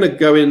 Like, we're going to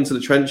go into the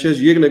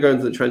trenches, you're going to go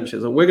into the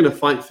trenches, and we're going to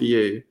fight for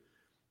you,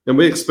 and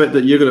we expect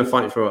that you're going to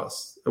fight for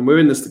us, and we're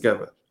in this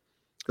together.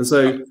 And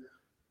so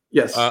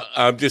yes,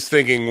 I'm just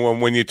thinking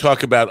when you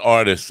talk about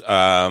artists,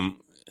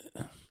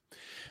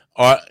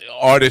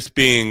 artists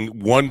being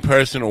one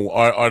person or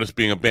artists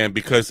being a band,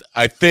 because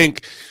I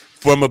think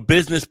from a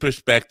business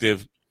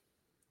perspective,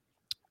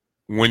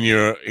 when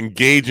you're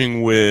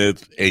engaging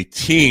with a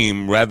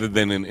team rather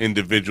than an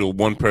individual,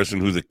 one person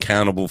who's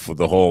accountable for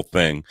the whole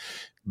thing,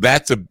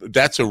 that's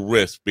a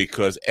risk,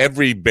 because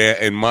every band,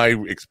 in my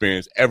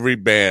experience, every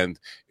band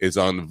is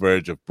on the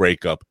verge of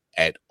breakup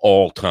at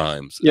all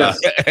times. Yes.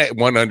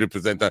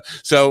 100%.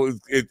 So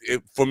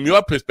from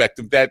your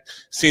perspective, that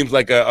seems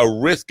like a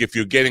risk if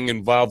you're getting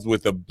involved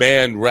with a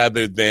band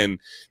rather than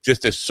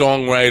just a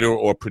songwriter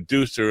or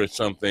producer or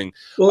something.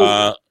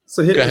 Well,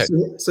 so here's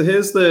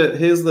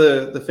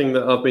the thing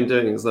that I've been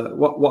doing is that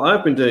what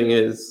I've been doing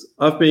is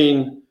I've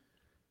been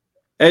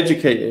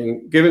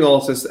educating, giving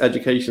artists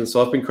education.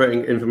 So I've been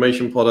creating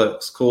information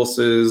products,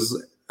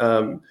 courses,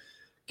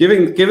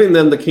 giving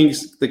them the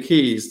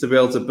keys to be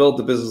able to build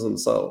the business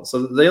themselves,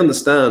 so that they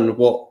understand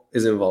what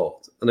is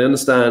involved and they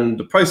understand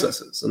the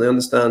processes and they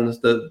understand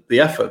the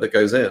effort that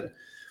goes in.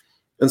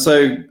 And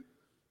so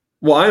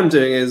what I'm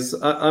doing is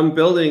I'm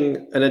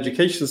building an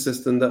education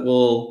system that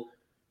will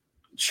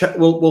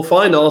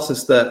find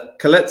artists that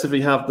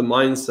collectively have the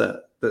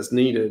mindset that's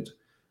needed,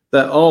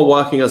 that are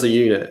working as a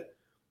unit,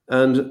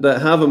 and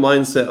that have a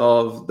mindset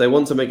of they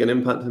want to make an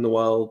impact in the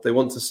world. They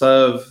want to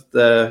serve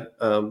the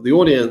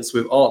audience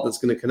with art that's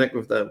going to connect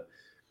with them.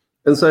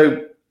 And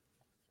so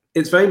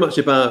it's very much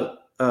about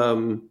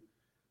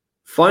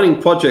finding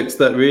projects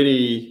that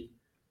really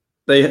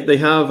they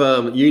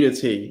have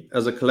unity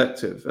as a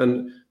collective.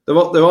 And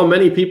there are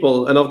many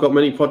people, and I've got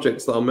many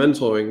projects that I'm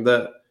mentoring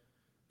that,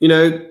 you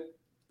know,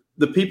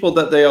 the people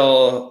that they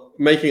are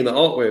making the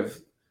art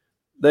with,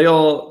 they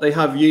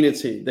have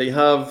unity, they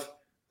have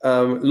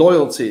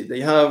loyalty,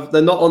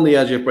 they're not on the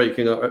edge of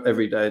breaking up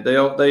every day.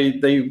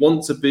 They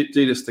want to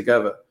do this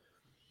together.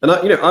 And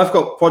I've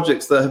got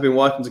projects that have been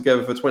working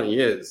together for 20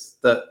 years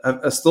that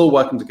are still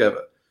working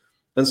together.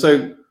 And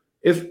so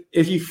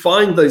if you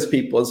find those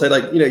people and say,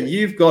 like,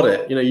 you've got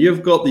it,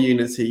 you've got the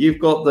unity, you've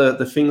got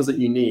the things that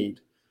you need,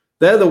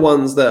 they're the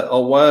ones that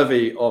are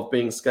worthy of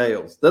being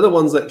scaled. They're the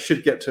ones that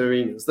should get to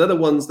arenas. They're the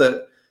ones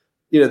that,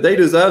 they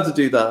deserve to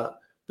do that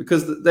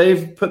because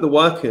they've put the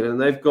work in and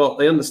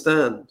they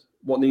understand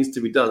what needs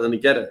to be done and they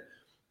get it.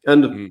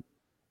 And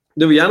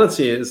the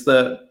reality is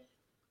that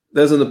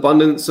there's an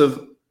abundance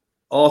of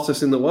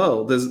artists in the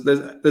world.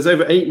 There's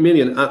over 8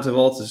 million active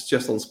artists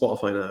just on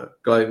Spotify now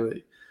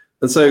globally.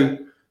 And so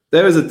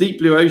there is a deep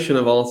blue ocean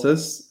of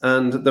artists,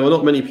 and there are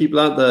not many people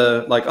out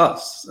there like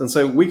us. And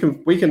so we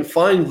can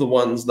find the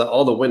ones that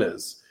are the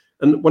winners.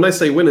 And when I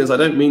say winners, I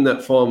don't mean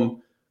that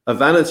from a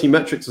vanity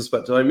metrics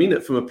perspective. I mean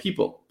it from a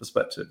people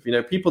perspective.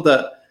 People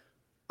that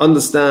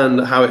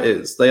understand how it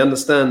is. They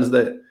understand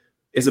that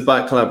it's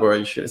about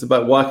collaboration. It's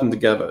about working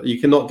together.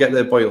 You cannot get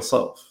there by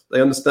yourself.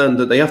 They understand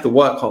that they have to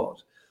work hard.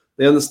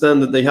 They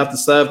understand that they have to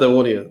serve their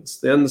audience.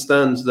 They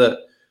understand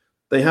that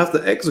they have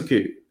to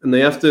execute, and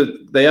they have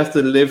to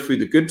live through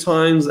the good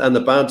times and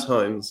the bad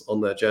times on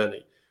their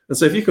journey. And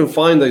so if you can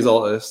find those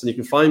artists and you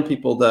can find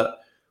people that,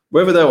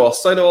 whether they are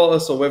solo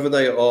artists or whether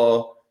they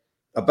are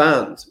a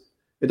band,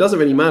 it doesn't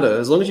really matter.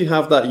 As long as you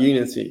have that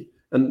unity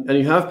and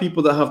you have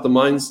people that have the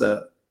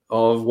mindset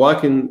of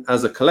working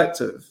as a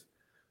collective,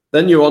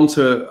 then you're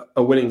onto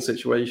a winning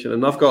situation.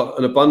 And I've got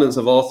an abundance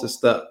of artists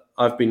that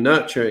I've been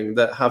nurturing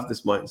that have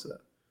this mindset.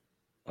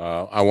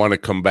 I want to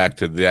come back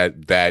to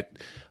that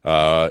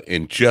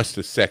in just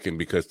a second,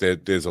 because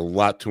there's a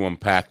lot to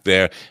unpack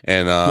there,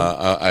 and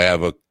I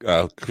have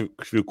a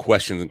few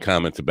questions and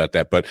comments about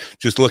that. But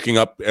just looking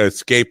up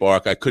Escape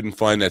Arc, I couldn't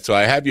find that. So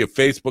I have your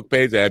Facebook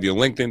page, I have your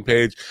LinkedIn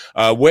page.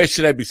 Where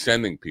should I be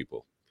sending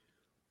people?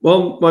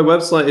 Well, my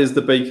website is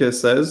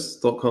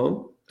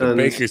thebakersays.com. The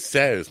Baker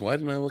Says. Why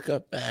didn't I look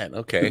up that?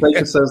 Okay.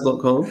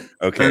 Thebakersays.com.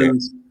 Okay.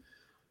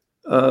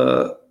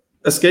 And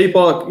Escape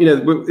Arc,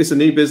 it's a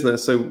new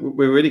business, so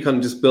we're really kind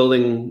of just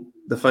building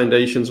the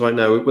foundations right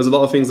now. There's a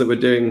lot of things that we're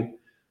doing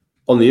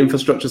on the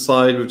infrastructure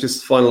side. We've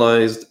just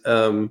finalized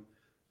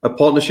a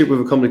partnership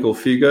with a company called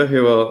Fuga,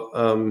 who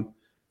are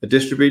a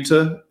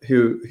distributor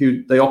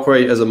who they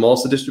operate as a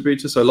master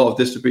distributor. So a lot of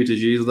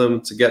distributors use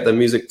them to get their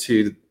music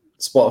to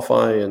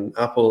Spotify and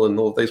Apple and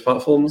all of those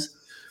platforms.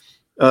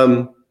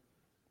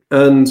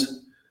 And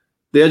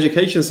the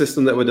education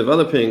system that we're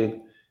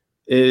developing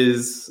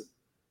is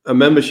a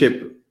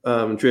membership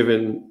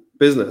driven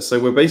business. So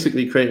we're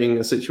basically creating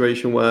a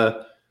situation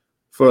where,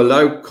 for a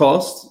low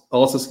cost,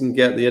 artists can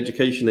get the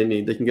education they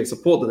need. They can get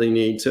support that they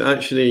need to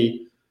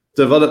actually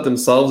develop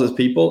themselves as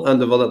people and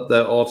develop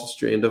their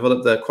artistry and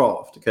develop their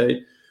craft.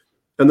 Okay.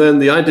 And then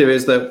the idea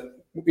is that,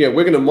 we're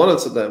going to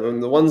monitor them,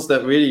 and the ones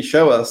that really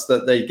show us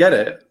that they get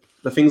it,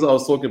 the things that I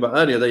was talking about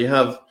earlier, they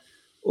have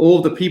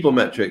all the people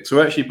metrics.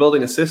 We're actually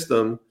building a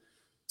system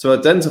to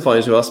identify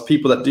to us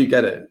people that do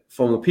get it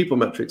from a people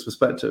metrics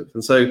perspective.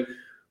 And so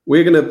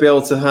we're going to be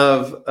able to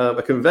have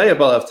a conveyor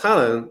belt of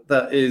talent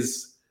that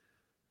is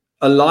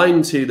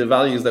aligned to the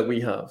values that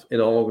we have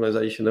in our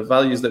organization, the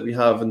values that we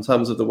have in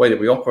terms of the way that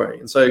we operate.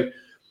 And so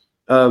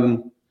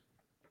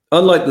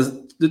unlike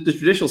the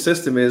traditional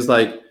system is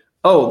like,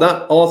 oh,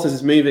 that artist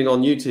is moving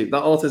on YouTube,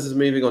 that artist is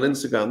moving on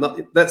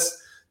Instagram,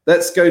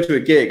 let's go to a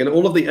gig, and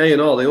all of the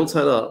A&R, they all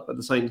turn up at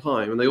the same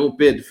time and they all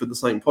bid for the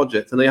same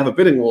project, and they have a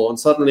bidding war, and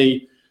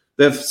suddenly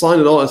they've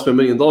signed an artist for $1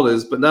 million,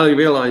 but now you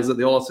realize that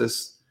the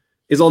artist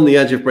is on the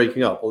edge of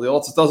breaking up, or the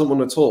artist doesn't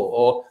want to tour,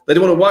 or they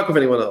don't want to work with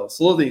anyone else,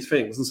 all of these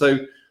things. And so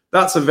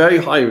that's a very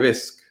high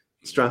risk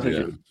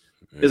strategy,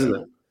 isn't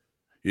it?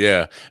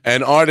 Yeah,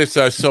 and artists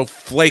are so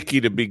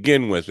flaky to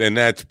begin with, and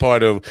that's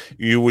part of,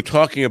 you were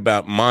talking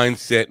about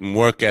mindset and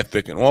work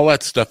ethic, and all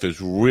that stuff is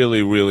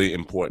really, really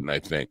important, I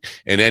think,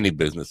 in any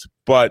business.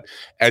 But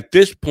at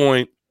this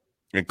point,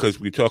 because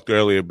we talked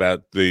earlier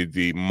about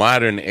the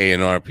modern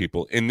A&R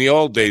people in the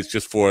old days,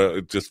 just for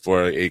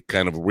a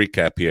kind of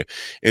recap here,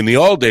 in the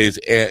old days,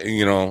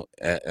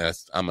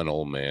 I'm an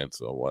old man,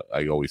 so what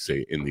I always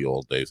say in the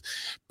old days,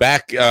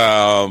 back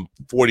 40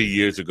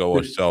 years ago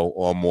or so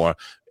or more,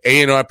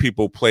 A&R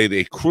people played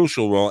a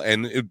crucial role,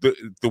 and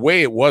the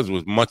way it was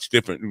much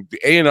different. The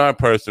A&R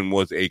person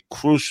was a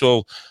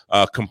crucial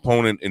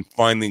component in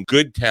finding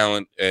good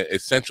talent,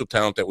 essential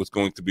talent that was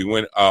going to be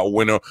a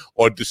winner,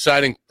 or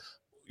deciding,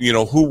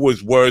 who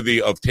was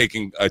worthy of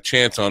taking a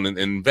chance on and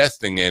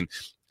investing in.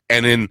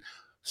 And in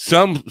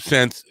some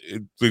sense,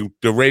 the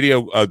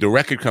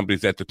record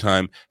companies at the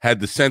time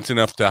had the sense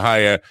enough to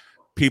hire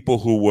people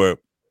who were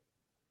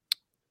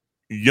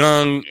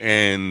young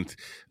and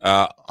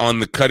on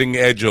the cutting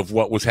edge of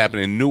what was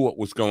happening, knew what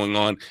was going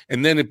on.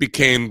 And then it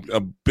became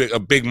a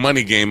big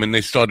money game, and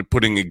they started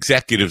putting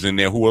executives in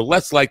there who were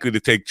less likely to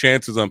take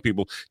chances on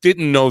people,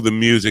 didn't know the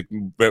music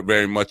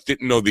very much,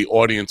 didn't know the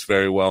audience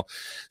very well.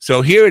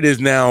 So here it is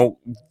now,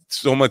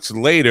 so much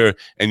later,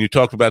 and you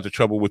talked about the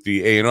trouble with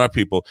the A&R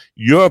people.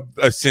 You're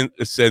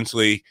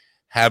essentially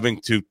having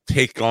to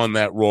take on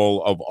that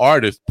role of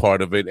artist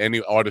part of it,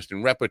 any artist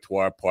and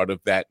repertoire part of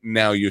that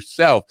now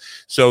yourself.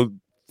 So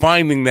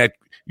finding that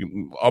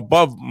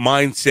above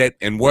mindset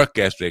and work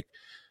ethic,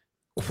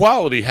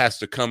 quality has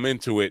to come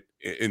into it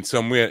in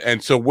some way.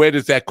 And so where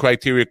does that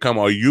criteria come?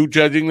 Are you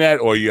judging that,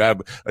 or you have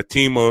a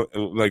team, or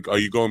are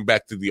you going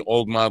back to the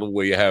old model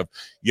where you have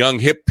young,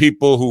 hip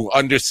people who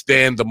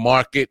understand the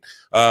market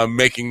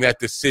making that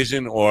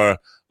decision, or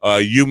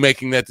you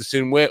making that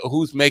decision?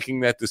 Who's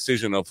making that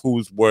decision of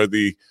who's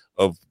worthy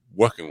of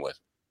working with?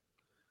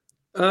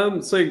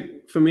 So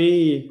for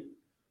me,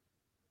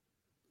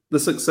 the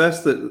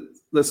success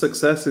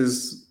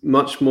is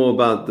much more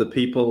about the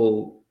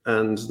people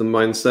and the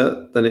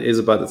mindset than it is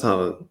about the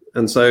talent.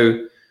 And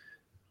so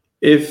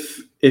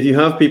if you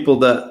have people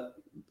that,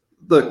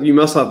 look, you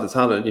must have the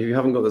talent. If you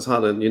haven't got the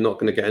talent, you're not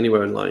going to get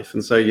anywhere in life.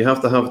 And so you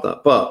have to have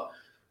that. But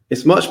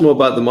it's much more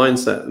about the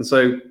mindset. And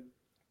so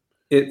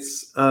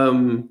it's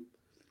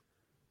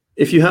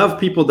if you have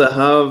people that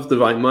have the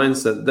right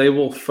mindset, they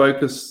will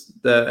focus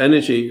their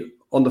energy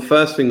on the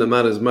first thing that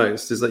matters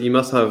most, is that you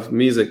must have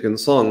music and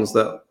songs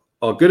that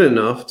are good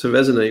enough to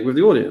resonate with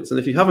the audience. And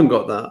if you haven't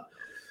got that,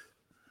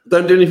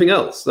 don't do anything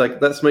else.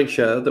 Like, let's make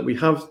sure that we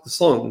have the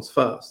songs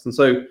first. And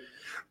so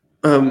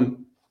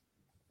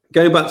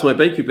going back to my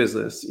bakery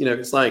business,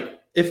 it's like,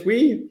 if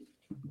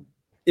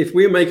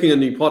we're making a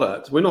new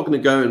product, we're not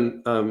going to go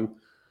and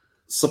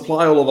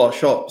supply all of our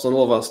shops and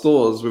all of our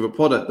stores with a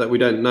product that we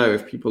don't know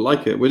if people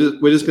like it. We're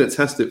just going to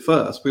test it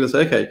first. We're going to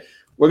say, okay,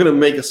 we're going to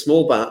make a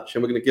small batch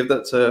and we're going to give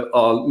that to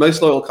our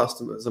most loyal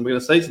customers. And we're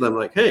going to say to them,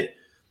 like, hey,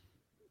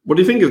 what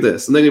do you think of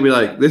this? And they're going to be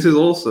like, this is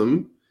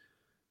awesome.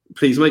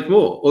 Please make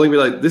more. Or they'll be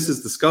like, this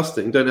is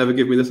disgusting. Don't ever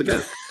give me this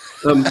again.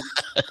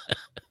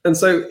 And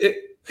so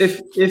it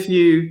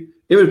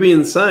would be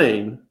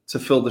insane to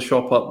fill the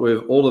shop up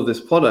with all of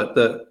this product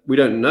that we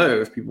don't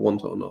know if people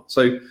want it or not.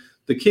 So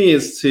the key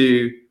is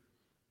to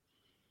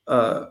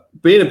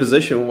be in a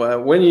position where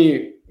when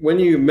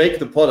you make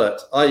the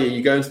product, i.e.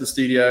 you go into the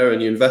studio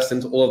and you invest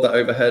into all of that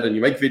overhead and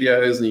you make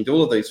videos and you do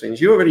all of those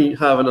things, you already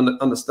have an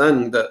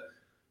understanding that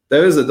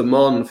there is a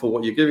demand for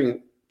what you're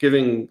giving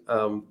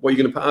what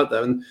you're going to put out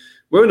there. And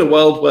we're in a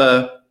world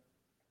where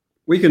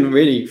we can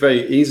really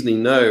very easily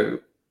know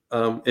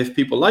if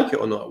people like it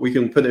or not. We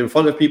can put it in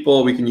front of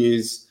people. We can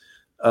use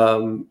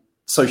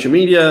social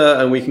media,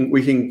 and we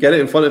can get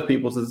it in front of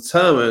people to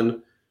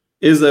determine,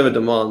 is there a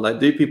demand? Like,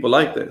 do people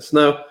like this?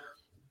 Now,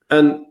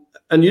 and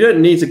you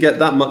don't need to get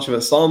that much of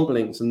a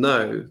sampling to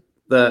know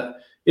that,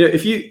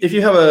 if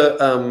you have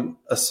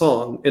a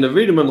song in a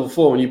rudimental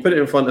form and you put it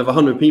in front of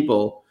 100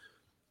 people,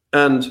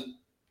 and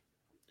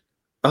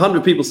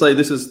 100 people say,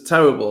 this is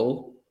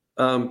terrible,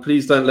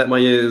 please don't let my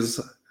ears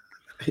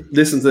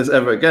listen to this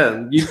ever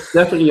again, you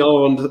definitely are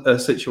on a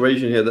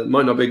situation here that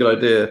might not be a good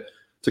idea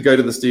to go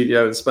to the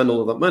studio and spend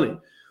all of that money.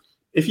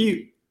 If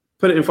you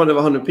put it in front of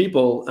 100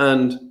 people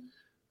and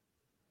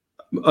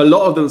a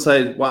lot of them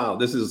say, wow,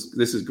 this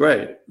is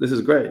great,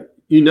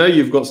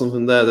 you've got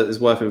something there that is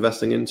worth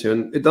investing into.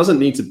 And it doesn't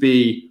need to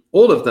be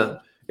all of them.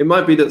 It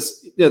might be that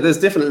there's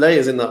different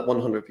layers in that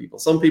 100 people.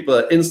 Some people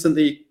are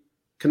instantly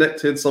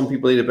connected, some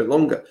people need a bit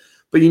longer,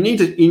 but you need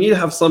to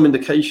have some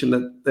indication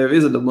that there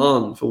is a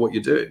demand for what you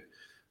do.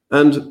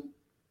 And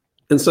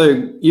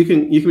so you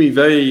can be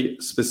very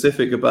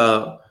specific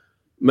about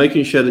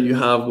making sure that you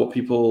have what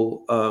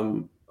people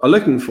are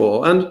looking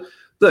for. And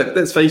look,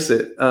 let's face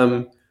it,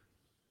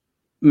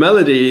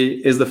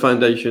 melody is the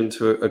foundation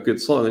to a good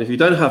song. And if you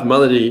don't have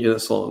melody in a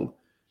song,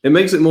 it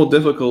makes it more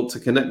difficult to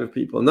connect with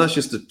people. And that's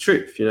just the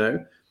truth,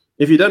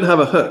 If you don't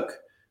have a hook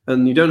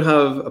and you don't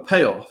have a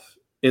payoff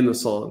in the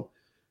song,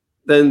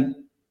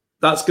 then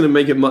that's going to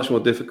make it much more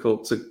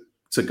difficult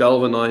to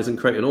galvanize and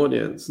create an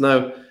audience.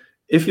 Now,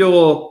 If you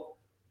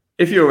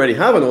already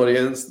have an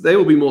audience, they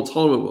will be more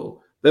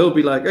tolerable. They will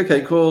be like,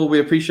 okay, cool, we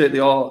appreciate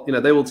the art.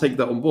 They will take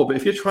that on board. But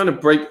if you're trying to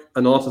break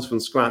an artist from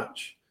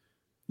scratch,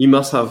 you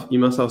must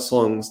have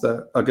songs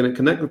that are going to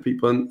connect with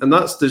people, and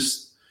that's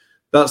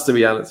the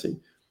reality.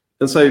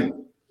 And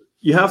so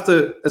you have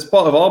to, as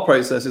part of our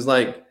process, is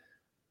like,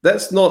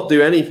 let's not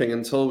do anything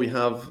until we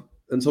have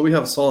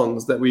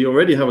songs that we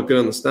already have a good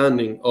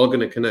understanding are going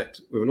to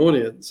connect with an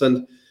audience.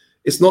 And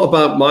it's not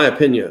about my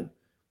opinion.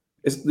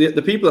 It's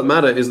the people that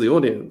matter is the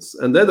audience,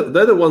 and they're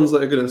the ones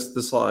that are going to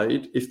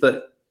decide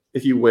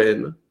if you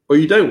win or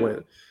you don't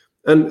win.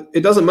 And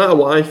it doesn't matter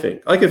what I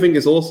think. I can think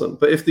it's awesome,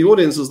 but if the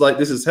audience is like,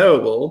 this is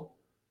terrible,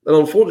 then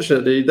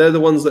unfortunately they're the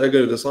ones that are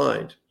going to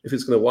decide if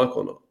it's going to work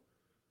or not.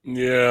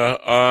 Yeah,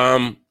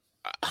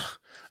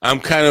 I'm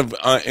kind of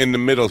in the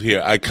middle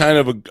here. I kind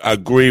of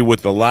agree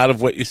with a lot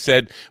of what you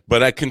said,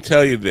 but I can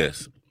tell you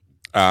this.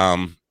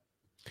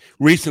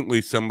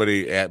 Recently,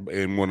 somebody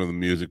in one of the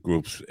music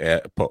groups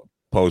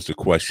posed a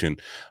question.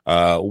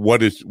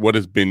 What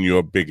has been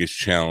your biggest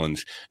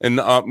challenge? And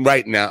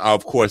right now,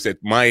 of course, at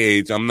my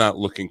age, I'm not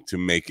looking to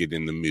make it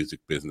in the music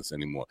business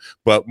anymore.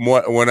 But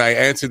when I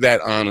answer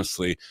that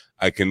honestly,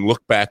 I can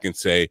look back and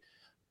say,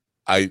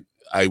 I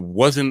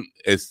wasn't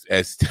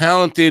as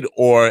talented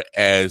or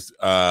as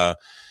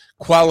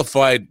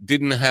qualified,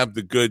 didn't have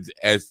the goods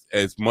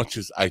as much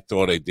as I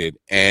thought I did.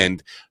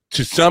 And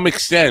to some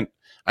extent,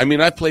 I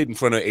mean, I played in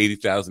front of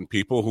 80,000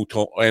 people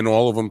and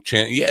all of them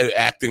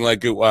acting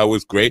like I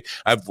was great.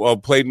 I've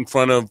played in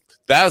front of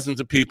thousands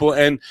of people,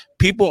 and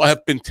people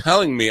have been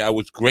telling me I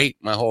was great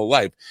my whole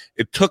life.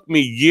 It took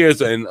me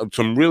years and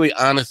some really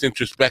honest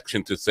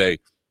introspection to say,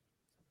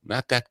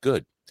 not that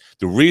good.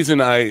 The reason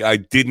I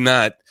did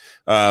not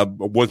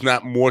was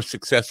not more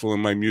successful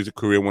in my music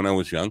career when I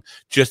was young,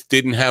 just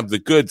didn't have the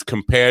goods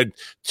compared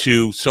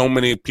to so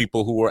many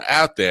people who were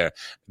out there.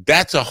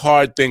 That's a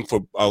hard thing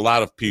for a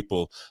lot of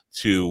people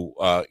to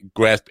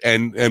grasp.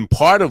 And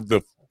part of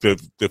the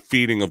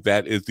feeding of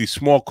that is these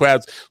small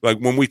crowds. Like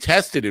when we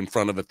tested in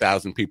front of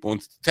 1,000 people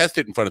and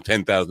tested in front of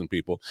 10,000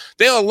 people,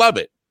 they all love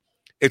it.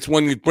 It's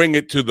when you bring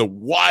it to the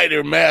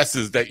wider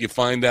masses that you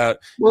find out,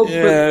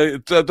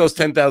 those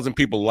 10,000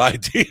 people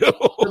lied to you.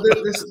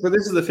 but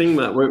this is the thing,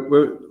 Matt.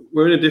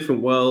 We're in a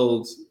different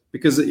world,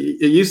 because it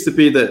used to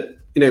be that,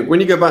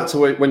 when you go back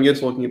to when you're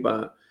talking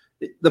about,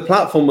 the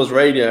platform was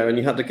radio and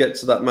you had to get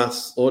to that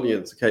mass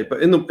audience. Okay.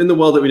 But in the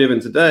world that we live in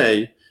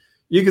today,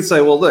 you could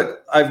say, well,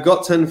 look, I've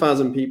got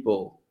 10,000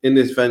 people in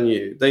this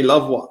venue. They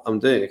love what I'm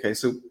doing. Okay.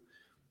 So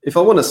if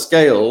I want to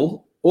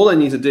scale, all I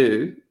need to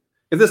do,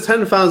 if there's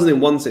 10,000 in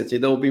one city,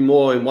 there will be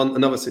more in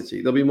another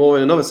city. There'll be more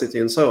in another city,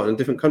 and so on, in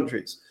different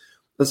countries.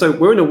 And so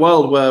we're in a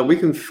world where we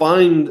can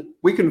find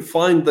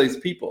those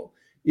people.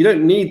 You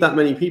don't need that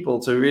many people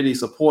to really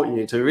support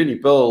you, to really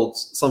build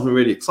something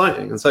really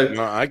exciting. And so,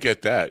 no, I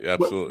get that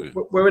absolutely.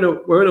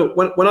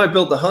 When I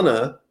built the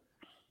Hunter,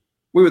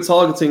 we were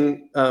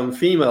targeting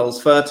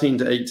females 13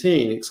 to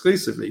 18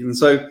 exclusively, and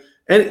so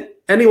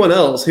anyone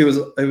else who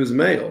was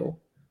male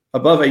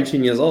above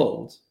 18 years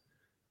old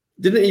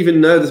didn't even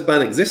know this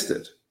band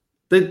existed.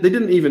 They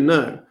didn't even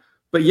know.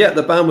 But yet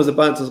the band was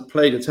about to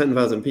play to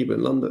 10,000 people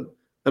in London.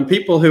 And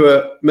people who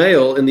are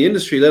male in the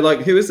industry, they're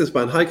like, who is this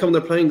band? How come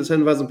they're playing to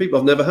 10,000 people?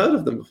 I've never heard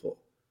of them before.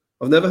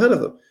 I've never heard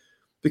of them.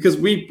 Because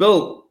we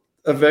built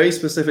a very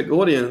specific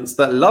audience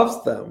that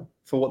loves them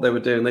for what they were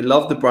doing. They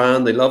loved the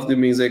brand. They loved the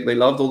music. They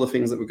loved all the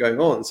things that were going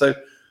on. So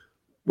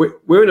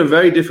we're in a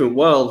very different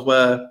world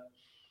where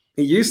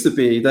it used to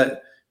be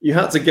that you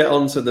had to get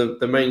onto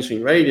the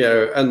mainstream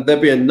radio and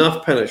there'd be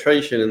enough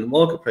penetration in the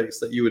marketplace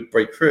that you would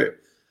break through.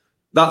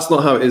 That's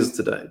not how it is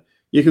today.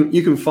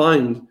 You can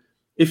find,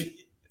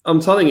 I'm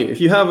telling you,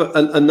 if you have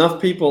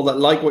enough people that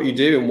like what you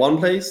do in one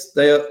place,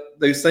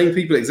 those same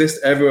people exist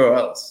everywhere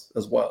else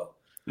as well.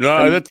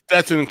 No,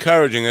 that's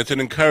encouraging. That's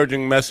an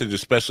encouraging message,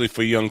 especially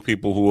for young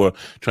people who are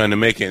trying to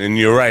make it. And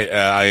you're right.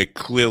 I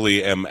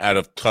clearly am out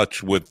of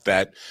touch with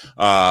that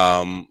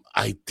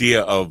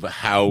idea of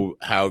how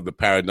the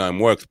paradigm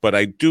works. But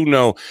I do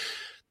know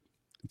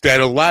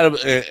that a lot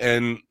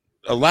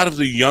of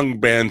the young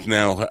bands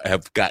now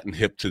have gotten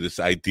hip to this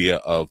idea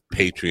of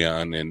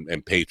Patreon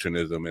and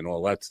patronism and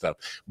all that stuff.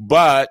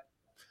 But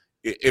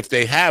if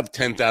they have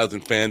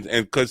 10,000 fans,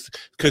 and because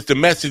the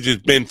message has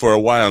been for a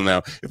while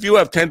now, if you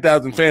have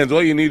 10,000 fans,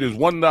 all you need is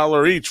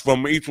 $1 each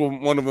from each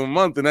one of them a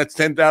month, and that's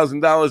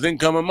 $10,000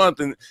 income a month,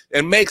 and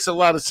it makes a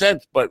lot of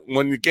sense. But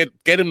when you get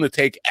them to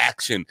take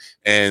action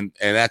and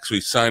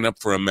actually sign up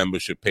for a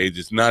membership page,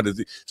 it's not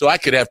as so. I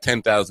could have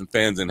 10,000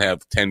 fans and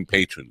have 10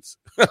 patrons.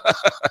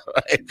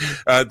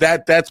 Right?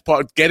 That's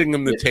part getting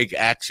them to take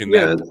action.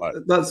 Yeah,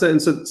 that's it.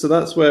 And so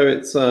that's where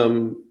it's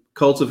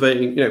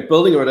cultivating,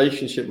 building a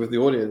relationship with the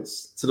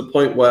audience to the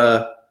point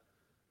where,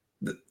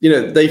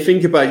 they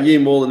think about you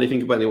more than they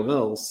think about anyone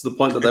else, to the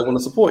point that they want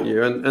to support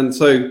you. And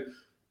so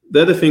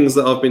they're the things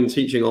that I've been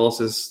teaching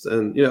artists.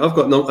 And, I've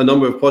got a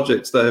number of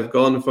projects that have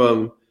gone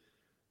from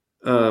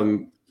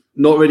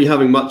not really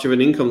having much of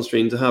an income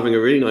stream to having a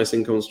really nice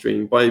income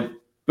stream by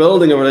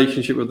building a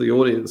relationship with the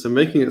audience and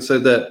making it so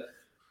that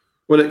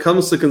when it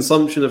comes to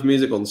consumption of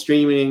music on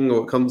streaming,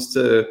 or it comes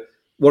to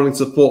wanting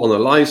support on a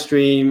live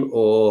stream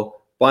or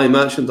buying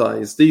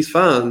merchandise, these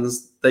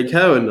fans, they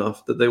care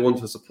enough that they want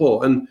to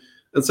support. And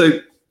so,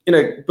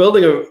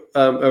 building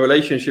a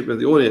relationship with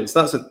the audience,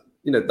 that's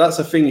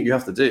a thing that you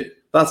have to do.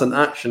 That's an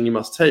action you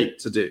must take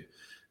to do.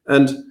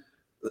 And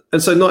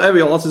so not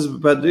every artist is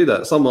prepared to do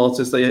that. Some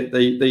artists, they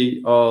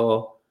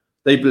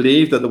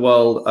believe that the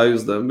world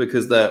owes them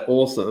because they're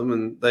awesome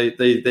and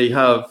they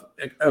have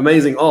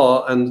amazing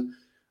art, and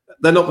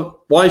they're not,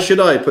 why should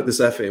I put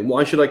this effort in?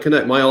 Why should I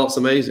connect? My art's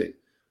amazing.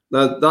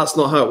 Now, that's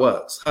not how it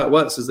works. How it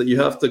works is that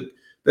you have to,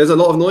 there's a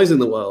lot of noise in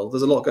the world.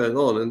 There's a lot going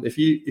on. And if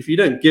you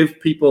don't give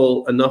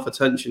people enough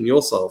attention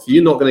yourself,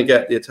 you're not going to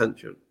get the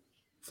attention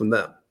from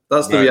them.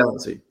 That's the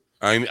reality.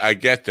 I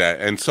get that,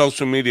 and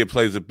social media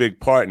plays a big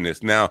part in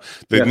this. Now,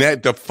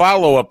 the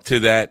follow up to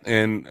that,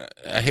 and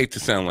I hate to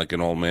sound like an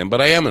old man,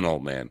 but I am an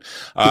old man.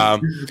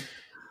 And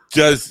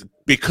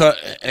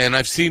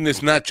I've seen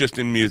this not just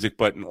in music,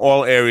 but in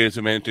all areas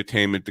of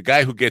entertainment. The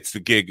guy who gets the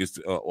gig is,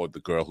 or the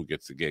girl who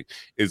gets the gig,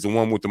 is the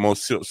one with the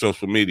most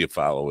social media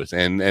followers,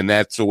 and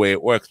that's the way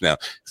it works now.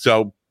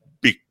 So,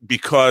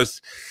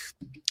 because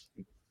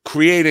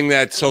creating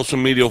that social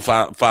media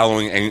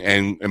following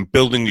and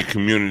building your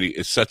community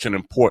is such an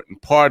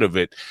important part of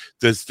it,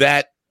 does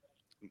that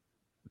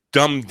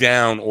dumb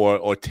down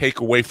or take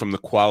away from the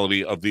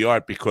quality of the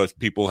art because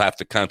people have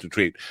to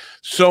concentrate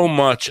so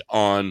much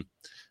on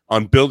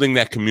building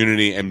that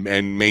community and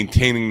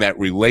maintaining that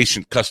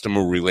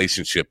customer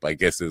relationship, I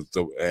guess is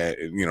the,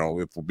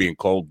 if we're being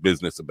cold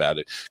business about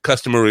it,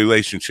 customer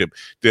relationship,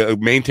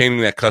 maintaining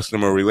that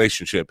customer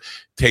relationship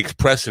takes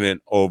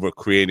precedent over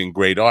creating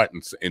great art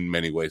in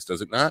many ways,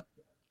 does it not?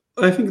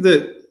 I think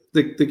that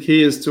the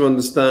key is to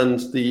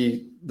understand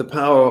the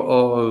power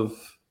of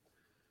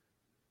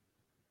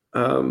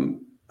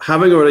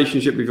having a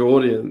relationship with your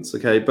audience.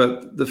 Okay.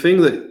 But the thing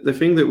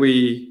that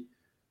we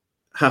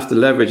have to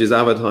leverage is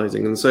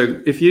advertising. And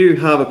so if you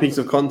have a piece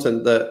of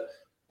content that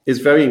is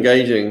very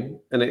engaging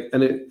and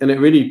it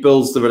really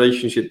builds the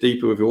relationship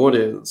deeper with your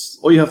audience,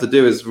 all you have to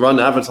do is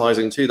run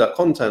advertising to that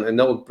content, and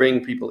that will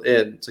bring people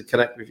in to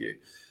connect with you.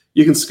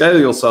 You can scale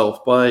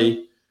yourself by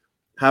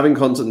having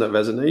content that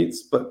resonates,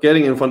 but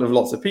getting in front of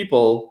lots of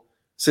people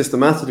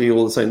systematically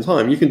all at the same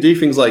time. You can do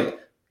things like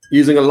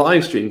using a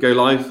live stream, go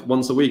live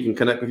once a week and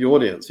connect with your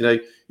audience.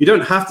 You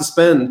don't have to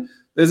spend,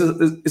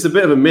 it's a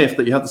bit of a myth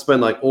that you have to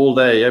spend like all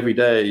day, every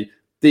day,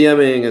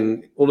 DMing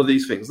and all of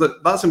these things.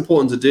 That's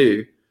important to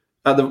do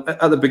at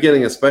the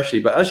beginning, especially.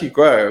 But as you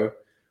grow,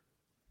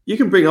 you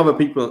can bring other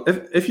people.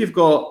 If you've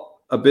got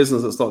a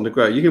business that's starting to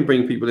grow, you can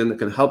bring people in that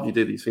can help you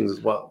do these things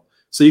as well.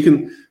 So you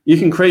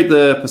can create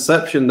the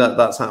perception that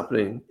that's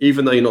happening,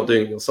 even though you're not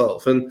doing it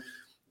yourself. And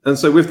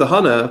so with the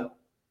Hunter,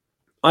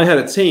 I had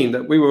a team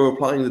that we were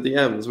replying to the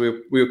DMs, we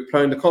were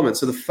replying to comments.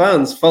 So the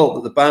fans felt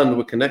that the band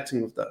were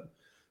connecting with them.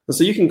 And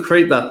so you can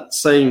create that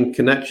same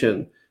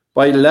connection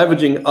by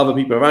leveraging other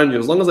people around you,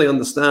 as long as they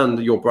understand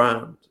your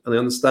brand and they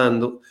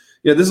understand,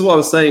 this is what I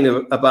was saying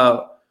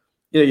about,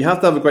 you have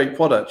to have a great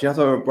product. You have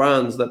to have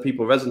brands that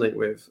people resonate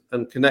with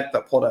and connect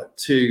that product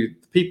to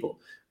the people.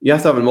 You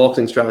have to have a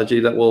marketing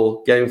strategy that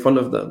will get in front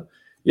of them.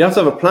 You have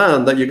to have a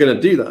plan that you're going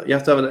to do that. You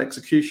have to have an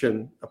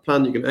execution, a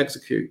plan you can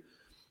execute.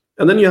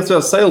 And then you have to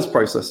have sales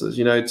processes,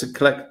 to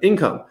collect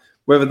income,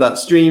 whether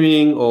that's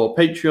streaming or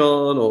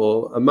Patreon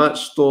or a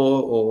merch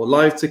store or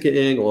live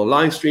ticketing or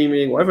live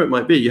streaming, whatever it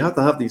might be. You have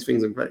to have these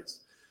things in place.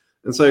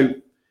 And so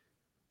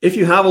if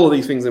you have all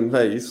these things in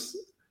place,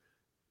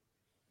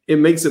 it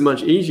makes it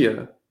much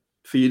easier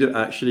for you to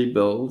actually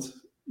build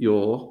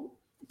your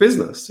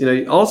business.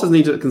 Artists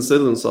need to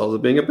consider themselves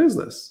as being a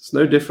business. It's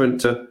no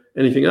different to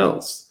anything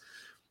else.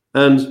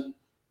 And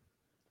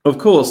of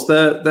course,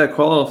 their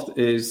craft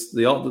is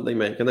the art that they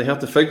make, and they have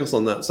to focus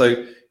on that.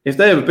 So if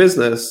they have a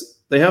business,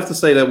 they have to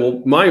say that,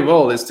 well, my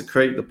role is to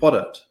create the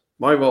product.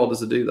 My role is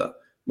to do that.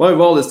 My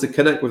role is to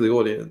connect with the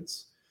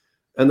audience.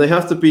 And they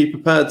have to be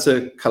prepared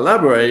to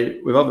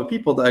collaborate with other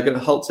people that are going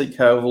to help take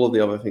care of all of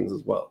the other things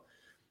as well.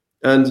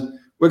 And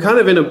we're kind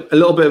of in a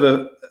little bit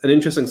of an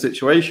interesting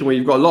situation where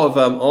you've got a lot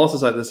of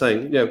artists out there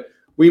saying,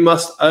 we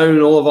must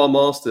own all of our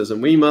masters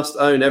and we must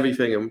own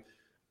everything. And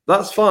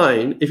that's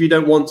fine if you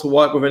don't want to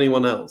work with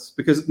anyone else,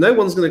 because no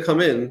one's going to come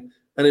in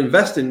and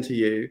invest into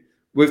you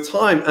with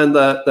time and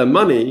their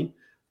money.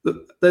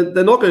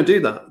 They're not going to do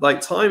that. Like,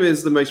 time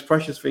is the most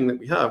precious thing that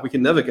we have. We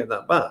can never get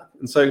that back.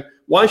 And so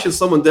why should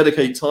someone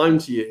dedicate time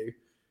to you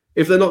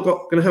if they're not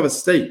going to have a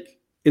stake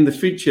in the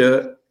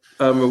future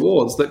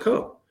rewards that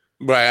come?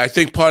 Right. I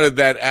think part of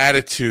that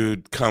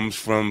attitude comes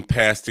from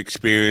past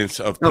experience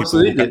of people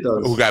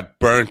who got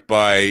burnt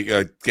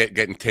by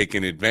getting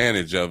taken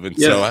advantage of. And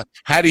so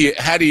how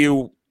do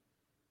you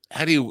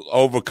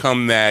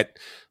overcome that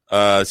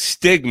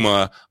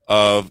stigma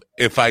of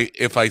if I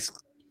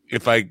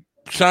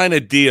sign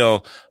a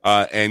deal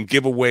and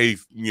give away,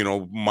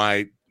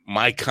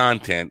 my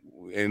content,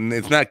 and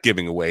it's not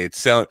giving away, it's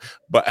selling.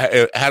 But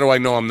how do I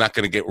know I'm not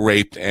going to get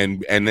raped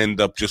and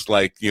end up just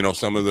like,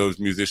 some of those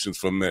musicians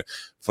from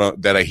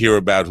that I hear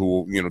about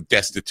who,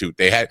 destitute.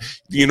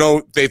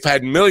 They've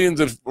had millions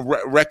of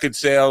record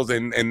sales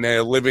and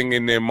they're living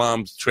in their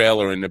mom's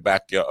trailer in the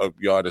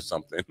backyard or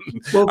something.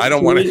 Well, I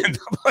don't want to end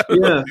up.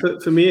 Yeah,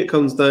 for me, it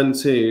comes down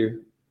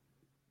to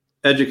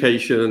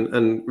education,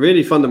 and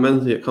really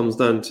fundamentally, it comes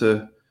down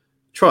to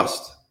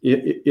trust.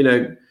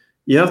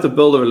 You have to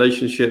build a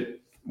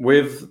relationship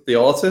with the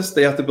artist.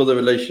 They have to build a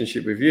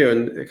relationship with you,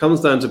 and it comes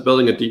down to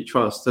building a deep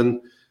trust.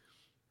 And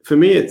for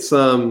me, it's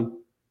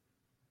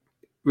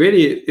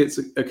really it's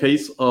a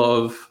case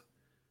of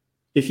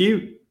if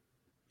you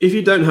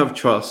don't have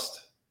trust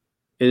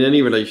in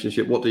any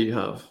relationship, what do you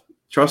have?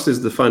 Trust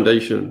is the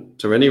foundation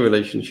to any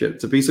relationship.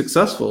 To be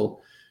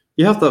successful,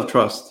 you have to have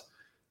trust.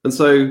 And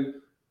so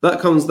that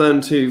comes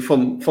down to,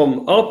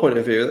 from our point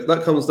of view,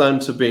 that comes down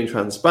to being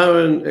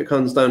transparent. It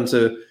comes down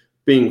to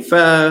being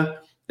fair.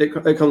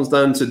 It comes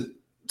down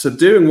to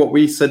doing what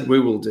we said we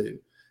will do.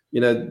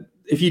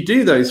 If you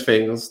do those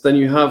things, then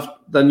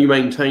you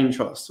maintain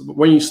trust. But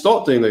when you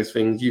stop doing those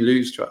things, you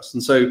lose trust.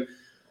 And so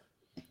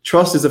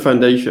trust is the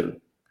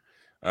foundation.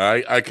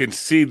 I can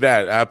see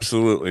that,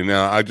 absolutely.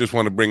 Now, I just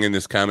want to bring in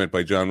this comment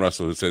by John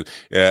Russell, who says,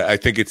 I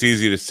think it's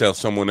easier to sell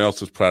someone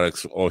else's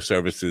products or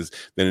services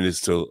than it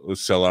is to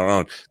sell our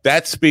own.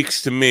 That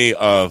speaks to me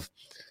of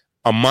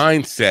a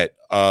mindset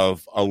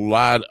of a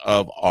lot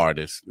of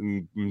artists,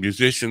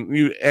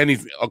 musicians,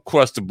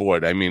 across the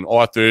board. I mean,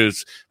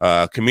 authors,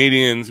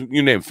 comedians,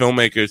 you name it,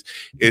 filmmakers,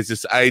 is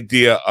this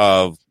idea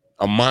of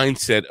a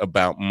mindset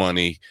about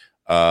money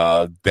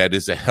that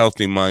is a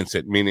healthy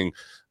mindset, meaning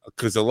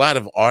because a lot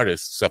of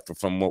artists suffer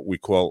from what we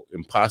call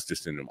imposter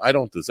syndrome. I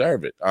don't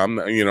deserve it. I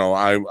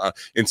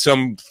in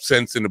some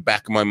sense, in the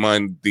back of my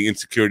mind, the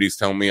insecurities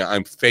tell me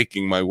I'm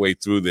faking my way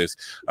through this.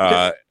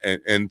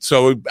 And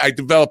so I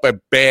develop a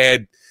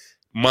bad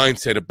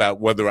mindset about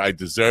whether I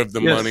deserve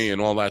the money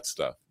and all that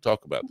stuff.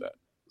 Talk about that.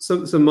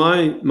 So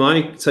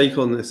my take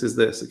on this is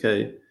this,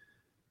 okay?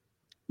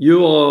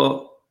 You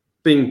are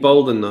being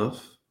bold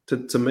enough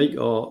to make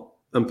art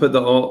and put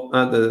the art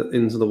out there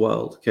into the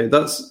world, okay?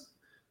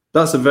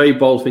 That's a very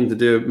bold thing to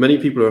do. Many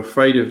people are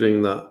afraid of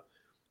doing that.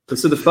 And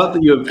so the fact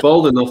that you're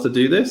bold enough to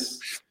do this,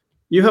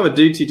 you have a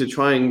duty to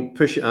try and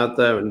push it out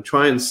there and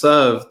try and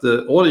serve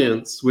the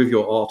audience with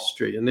your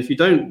artistry. And if you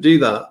don't do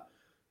that,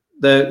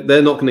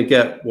 they're not going to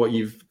get what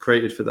you've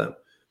created for them.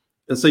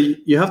 And so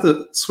you have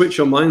to switch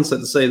your mindset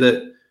to say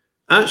that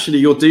actually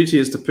your duty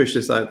is to push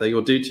this out there.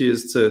 Your duty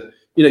is to,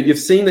 you've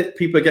seen that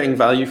people are getting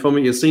value from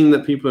it. You've seen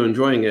that people are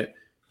enjoying it.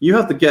 You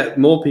have to get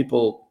more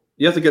people.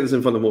 You have to get this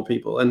in front of more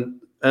people.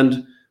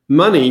 And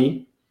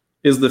money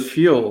is the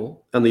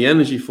fuel and the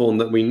energy form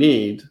that we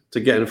need to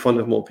get in front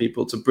of more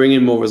people, to bring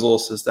in more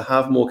resources, to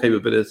have more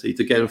capability,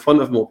 to get in front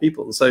of more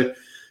people. And so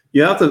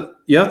you have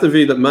to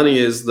view that money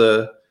is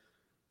the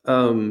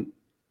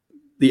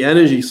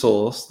energy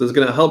source that's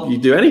going to help you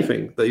do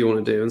anything that you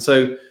want to do. And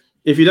so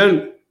if you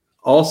don't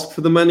ask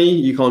for the money,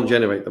 you can't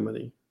generate the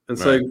money. And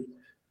so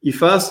you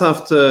first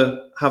have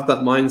to have that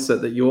mindset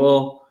that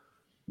you're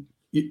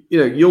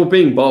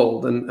being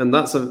bold, and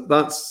that's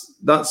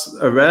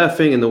a rare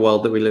thing in the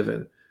world that we live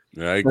in.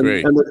 Yeah, I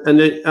agree.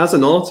 And as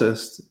an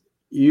artist,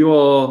 you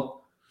are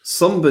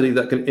somebody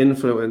that can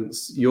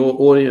influence your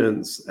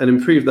audience and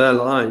improve their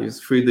lives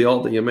through the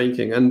art that you're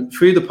making and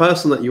through the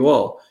person that you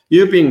are.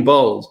 You're being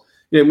bold.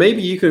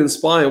 Maybe you can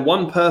inspire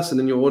one person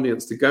in your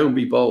audience to go and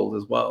be bold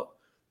as well.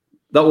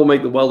 That will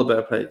make the world a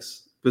better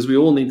place, because we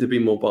all need to be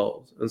more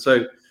bold. And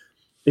so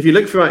if you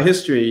look throughout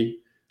history,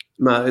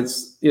 Matt,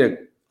 it's,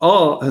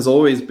 art has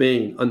always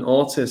been, and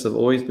artists have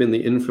always been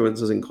the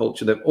influencers in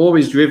culture. They've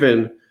always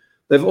been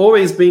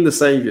the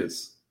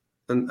saviors.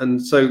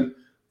 And so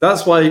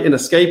that's why in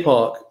Escape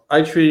Arc,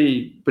 I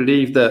truly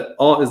believe that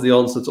art is the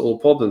answer to all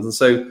problems. And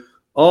so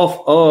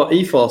our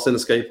ethos in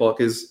Escape Arc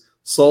is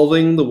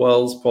solving the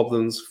world's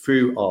problems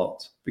through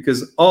art,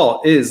 because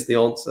art is the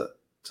answer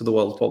to the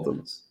world's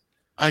problems.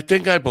 I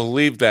think I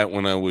believed that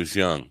when I was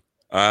young.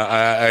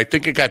 I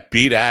think it got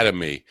beat out of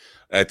me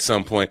at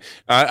some point.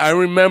 I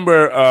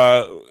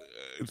remember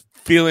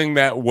feeling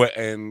that way.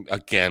 And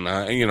again,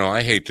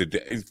 I hate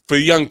to, for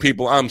young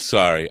people, I'm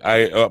sorry.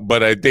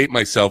 But I date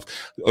myself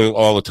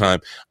all the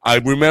time. I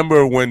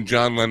remember when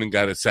John Lennon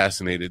got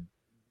assassinated,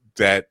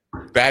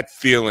 that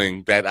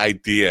feeling, that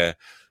idea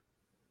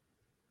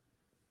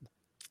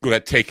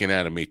got taken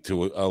out of me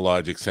to a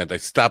large extent. I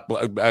stopped,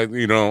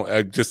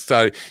 I just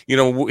thought,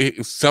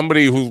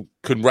 somebody who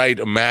could write,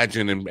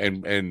 imagine,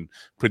 and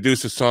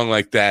produce a song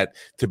like that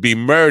to be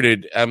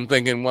murdered, I'm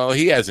thinking, well,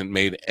 he hasn't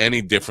made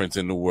any difference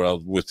in the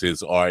world with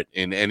his art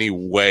in any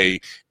way,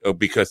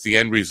 because the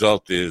end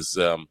result is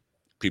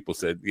people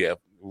said, yeah,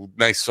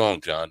 nice song,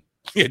 John.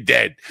 You're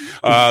dead.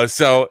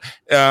 So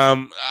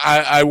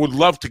I would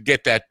love to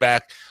get that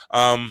back.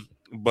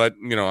 But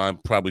I'm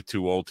probably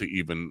too old to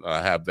even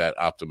have that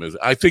optimism.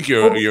 I think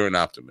you're an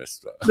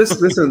optimist.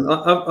 Listen,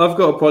 I've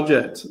got a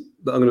project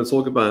that I'm going to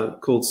talk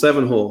about called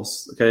Seven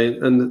Horse. Okay,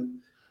 and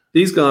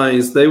these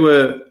guys, they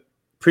were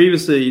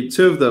previously,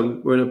 two of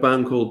them were in a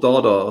band called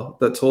Dada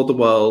that toured the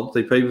world.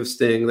 They played with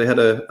Sting. They had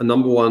a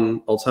number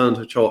one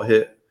alternative chart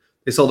hit.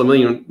 They sold a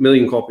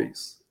million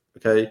copies,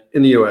 okay,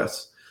 in the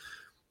US.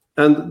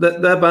 And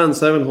their band,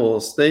 Seven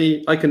Horse,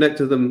 I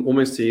connected them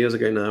almost 2 years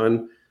ago now.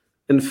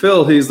 And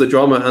Phil, who's the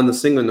drummer and the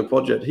singer in the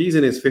project, he's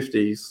in his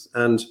 50s.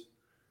 And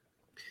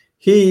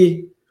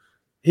he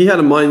had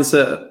a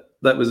mindset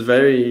that was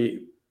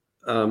very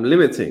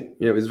limiting.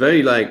 It was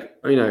very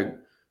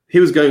he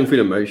was going through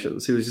the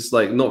motions. He was just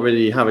like not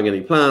really having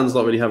any plans,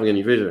 not really having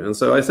any vision. And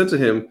so I said to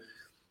him,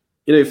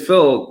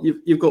 Phil,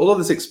 you've got all of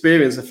this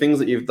experience of things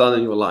that you've done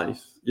in your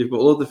life. You've got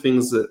all of the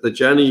things that the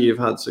journey you've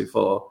had so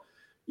far.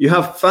 You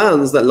have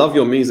fans that love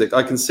your music.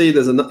 I can see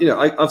there's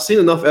I've seen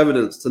enough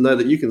evidence to know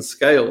that you can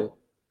scale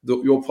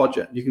your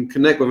project. You can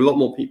connect with a lot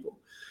more people.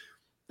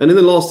 And in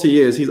the last 2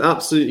 years, he's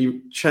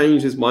absolutely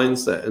changed his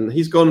mindset. And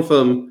he's gone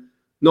from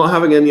not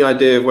having any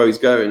idea of where he's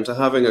going to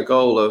having a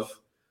goal of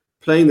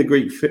playing the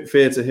Greek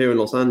Theatre here in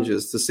Los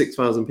Angeles to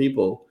 6,000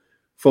 people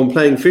from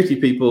playing 50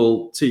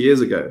 people 2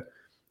 years ago.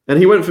 And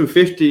he went from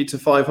 50 to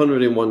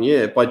 500 in 1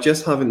 year by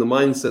just having the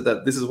mindset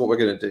that this is what we're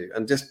going to do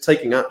and just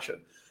taking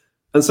action.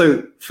 And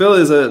so Phil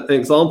is an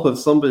example of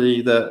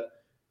somebody that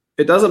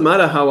it doesn't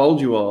matter how old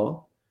you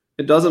are.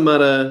 It doesn't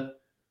matter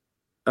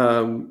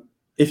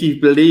if you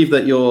believe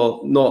that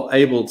you're not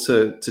able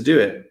to do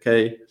it,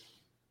 okay?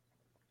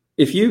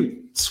 If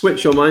you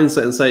switch your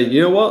mindset and say,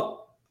 you know what?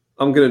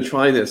 I'm going to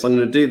try this. I'm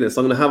going to do this.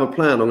 I'm going to have a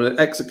plan. I'm going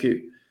to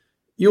execute.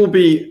 You'll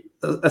be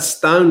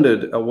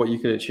astounded at what you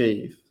can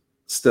achieve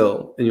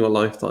still in your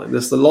lifetime.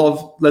 There's a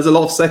lot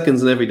of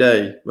seconds in every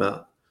day,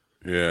 Matt.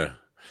 Yeah.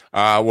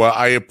 Well,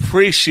 I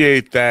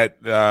appreciate that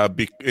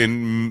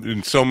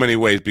in so many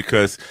ways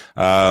because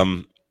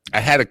I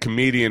had a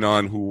comedian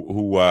on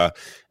who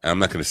I'm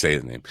not going to say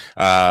his name,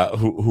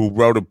 who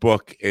wrote a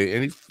book,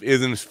 and he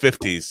is in his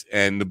 50s,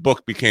 and the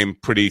book became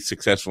pretty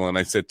successful. And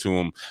I said to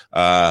him,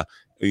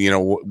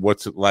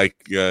 what's it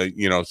like,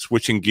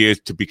 switching gears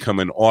to become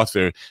an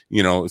author,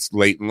 it's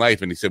late in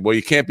life. And he said, well,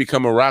 you can't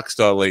become a rock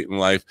star late in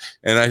life.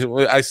 And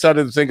I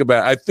started to think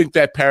about it. I think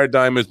that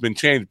paradigm has been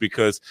changed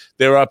because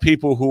there are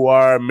people who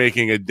are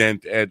making a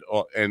dent at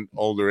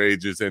older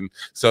ages. And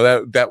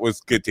so that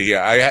was good to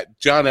hear.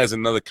 John has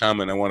another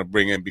comment I want to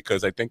bring in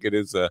because I think it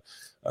is a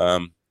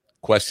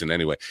question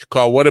anyway.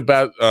 Carl, what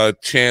about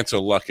chance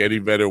or luck? Eddie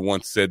Vedder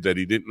once said that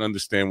he didn't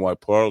understand why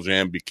Pearl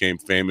Jam became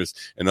famous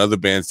and other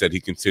bands that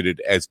he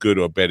considered as good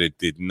or better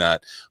did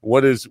not.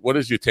 What is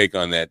your take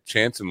on that?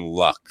 Chance and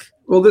luck.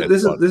 Well,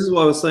 this is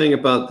what I was saying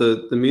about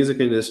the music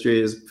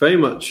industry is very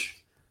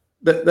much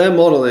their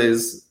model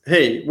is,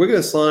 hey, we're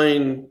going to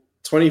sign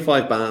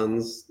 25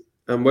 bands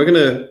and we're going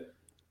to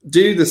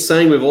do the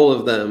same with all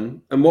of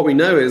them. And what we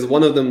know is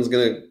one of them is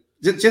going to,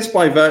 just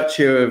by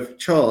virtue of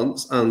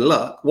chance and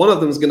luck, one of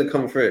them is going to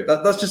come through.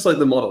 That's just like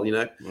the model,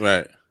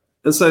 Right.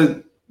 And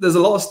so there's a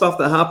lot of stuff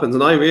that happens,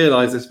 and I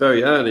realized this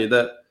very early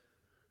that,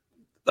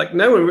 like,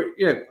 no one,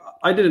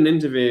 I did an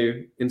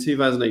interview in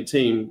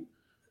 2018,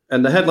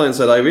 and the headline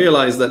said, I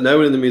realized that no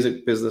one in the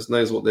music business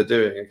knows what they're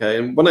doing, okay?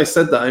 And when I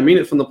said that, I mean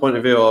it from the point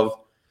of view of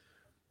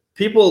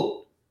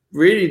people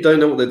really don't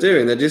know what they're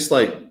doing. They're just,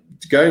 like,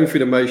 going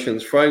through the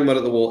motions, throwing mud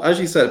at the wall. As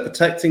you said,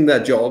 protecting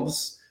their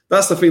jobs.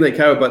 That's the thing they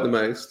care about the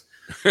most.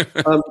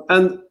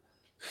 And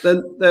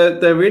then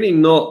they're really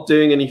not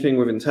doing anything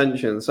with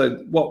intention. So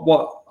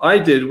what I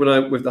did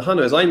with the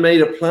Hunters, I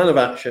made a plan of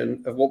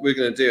action of what we're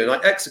going to do, and I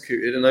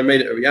executed, and I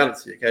made it a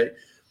reality. Okay,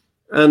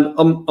 and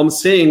I'm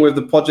seeing with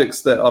the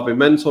projects that I've been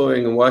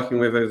mentoring and working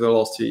with over the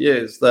last 2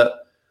 years that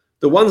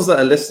the ones that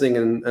are listening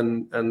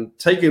and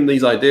taking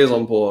these ideas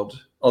on board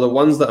are the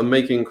ones that are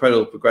making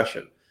incredible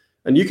progression.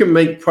 And you can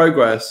make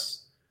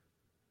progress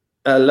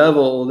at a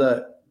level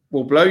that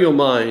will blow your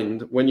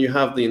mind when you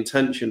have the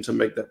intention to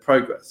make that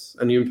progress,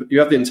 and you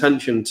have the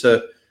intention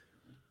to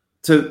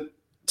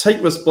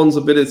take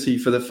responsibility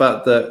for the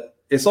fact that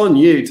it's on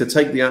you to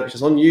take the action,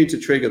 it's on you to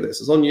trigger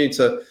this, it's on you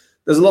to.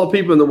 There's a lot of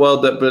people in the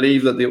world that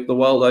believe that the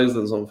world owes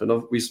them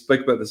something. We spoke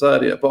about this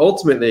earlier, but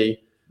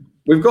ultimately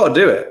we've got to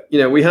do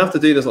it. We have to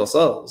do this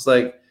ourselves.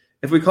 Like,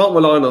 if we can't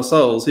rely on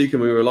ourselves, who can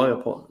we rely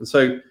upon? And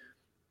so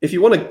if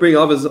you want to bring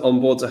others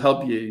on board to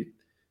help you,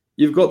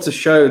 you've got to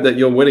show that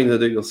you're willing to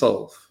do it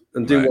yourself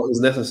and do what is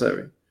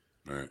necessary.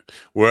 Right.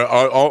 We're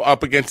all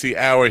up against the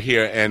hour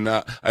here, and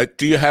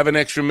do you have an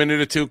extra minute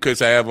or two? Because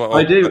I have.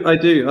 I do.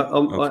 Okay.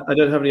 I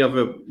don't have any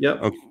other. Yep.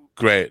 Oh,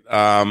 great.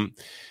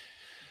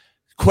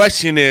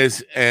 Question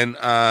is, and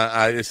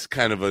it's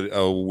kind of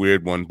a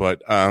weird one,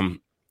 but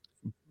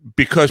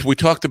because we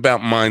talked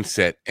about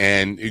mindset,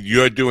 and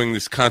you're doing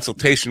this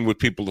consultation with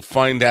people to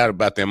find out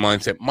about their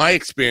mindset. My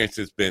experience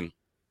has been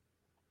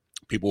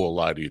People will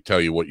lie to you, tell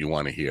you what you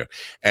want to hear.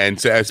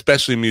 And so,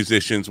 especially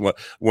musicians,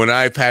 when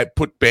I've had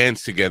put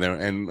bands together,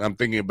 and I'm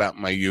thinking about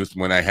my youth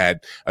when I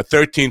had a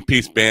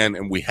 13-piece band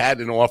and we had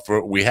an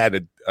offer, we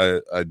had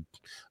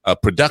a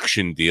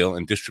production deal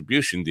and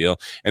distribution deal,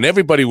 and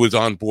everybody was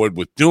on board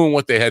with doing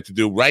what they had to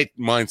do, right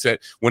mindset.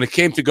 When it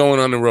came to going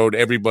on the road,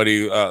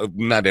 everybody,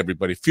 not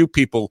everybody, few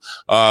people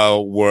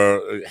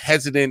were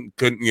hesitant,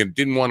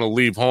 didn't want to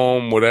leave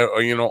home, whatever,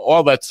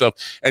 all that stuff.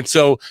 And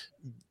so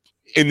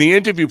in the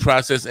interview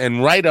process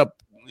and write up,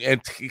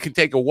 and it can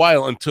take a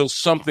while until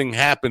something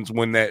happens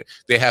when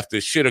they have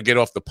to shit or get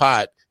off the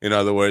pot, in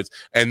other words,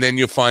 and then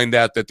you find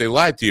out that they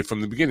lied to you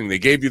from the beginning. They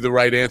gave you the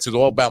right answers,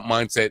 all about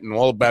mindset and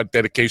all about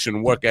dedication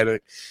and work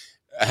ethic.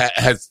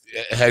 Has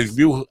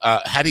you?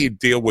 How do you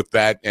deal with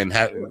that? And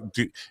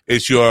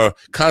is your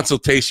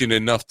consultation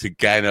enough to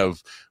kind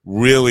of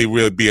really,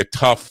 really be a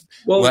tough?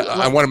 Well,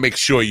 I want to make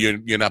sure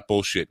you're not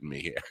bullshitting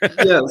me here.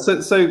 Yeah.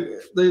 So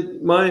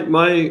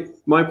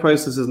my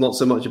process is not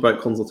so much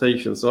about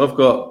consultation.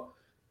 So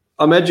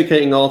I'm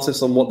educating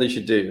artists on what they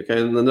should do.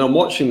 Okay, and then I'm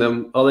watching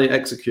them. Are they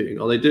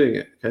executing? Are they doing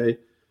it? Okay,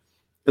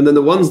 and then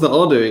the ones that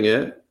are doing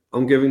it,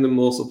 I'm giving them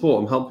more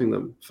support. I'm helping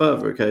them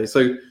further. Okay,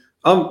 so.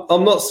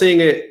 I'm not seeing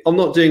it. I'm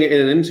not doing it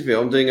in an interview.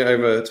 I'm doing it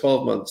over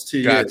 12 months, 2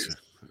 years. Gotcha.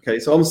 Okay,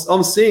 so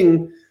I'm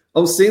seeing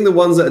the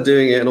ones that are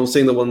doing it, and I'm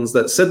seeing the ones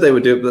that said they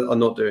would do it but are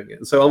not doing it.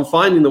 And so I'm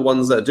finding the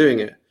ones that are doing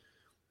it,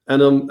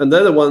 and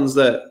they're the ones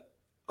that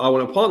I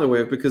want to partner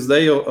with because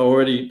they're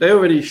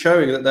already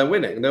showing that they're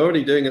winning. They're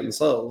already doing it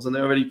themselves, and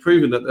they're already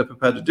proven that they're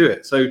prepared to do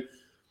it. So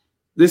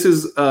this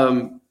is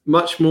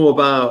much more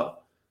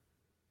about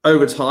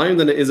over time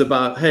than it is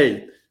about,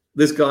 hey,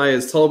 this guy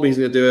has told me he's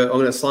going to do it, I'm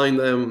going to sign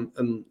them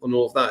and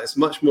all of that. It's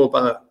much more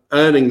about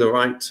earning the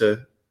right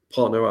to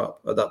partner up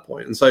at that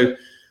point. And so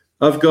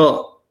I've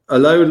got a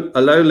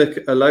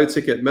low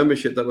ticket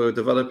membership that we're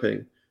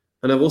developing.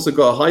 And I've also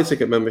got a high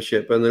ticket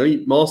membership, an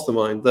elite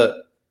mastermind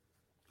that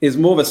is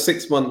more of a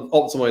 6-month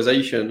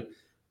optimization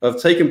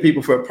of taking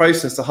people through a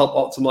process to help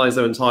optimize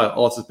their entire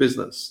artist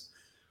business.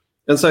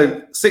 And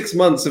so 6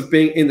 months of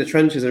being in the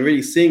trenches and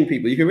really seeing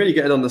people, you can really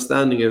get an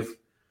understanding of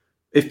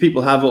if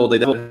people have it or they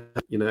don't,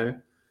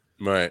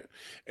 Right.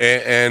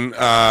 And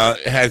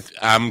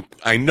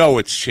I know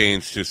it's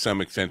changed to some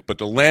extent, but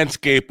the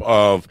landscape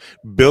of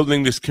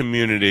building this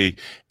community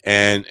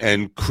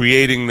and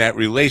creating that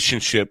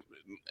relationship,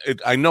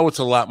 I know it's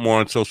a lot more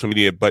on social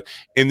media, but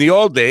in the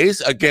old days,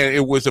 again,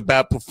 it was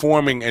about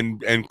performing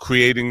and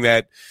creating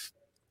that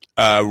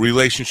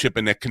relationship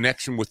and that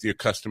connection with your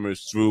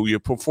customers through your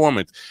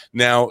performance.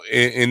 Now,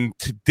 in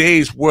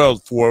today's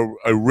world, for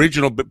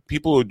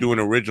people who are doing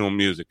original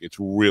music, it's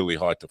really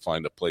hard to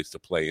find a place to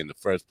play in the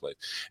first place.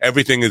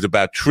 Everything is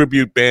about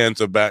tribute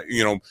bands, about,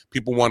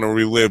 people want to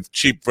relive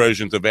cheap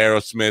versions of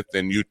Aerosmith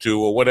and U2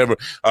 or whatever,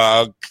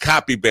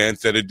 copy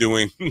bands that are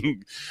doing.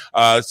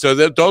 So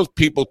that those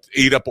people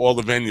eat up all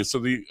the venues. So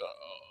the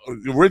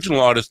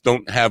original artists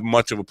don't have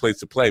much of a place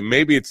to play.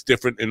 Maybe it's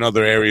different in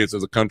other areas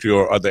of the country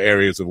or other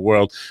areas of the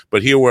world,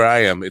 but here where I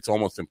am, it's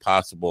almost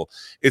impossible.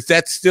 Is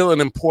that still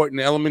an important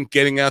element,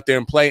 getting out there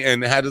and play?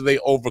 And how do they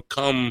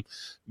overcome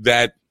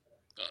that?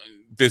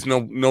 There's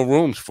no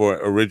rooms for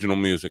original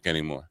music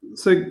anymore.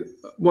 So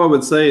what I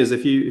would say is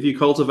if you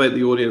cultivate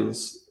the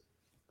audience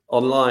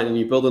online and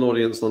you build an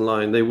audience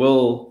online, they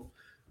will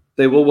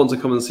want to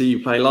come and see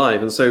you play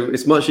live. And so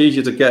it's much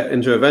easier to get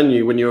into a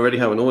venue when you already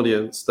have an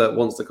audience that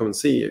wants to come and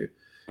see you.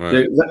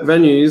 Right.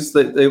 Venues,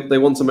 they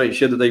want to make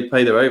sure that they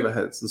pay their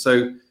overheads. And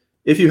so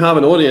if you have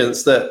an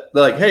audience that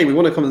they're like, hey, we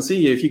want to come and see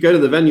you. If you go to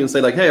the venue and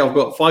say like, hey, I've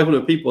got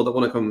 500 people that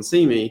want to come and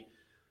see me,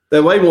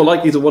 they're way more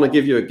likely to want to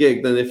give you a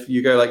gig than if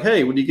you go like,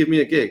 hey, would you give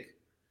me a gig?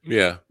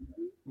 Yeah.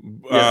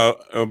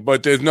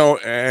 But there's no,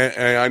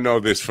 and I know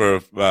this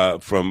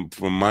from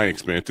my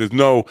experience, there's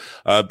no,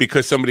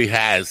 because somebody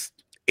has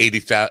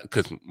 80,000,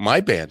 because my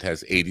band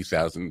has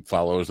 80,000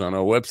 followers on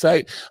our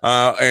website,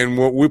 and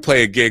we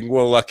play a gig,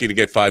 we're lucky to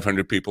get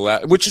 500 people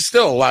out, which is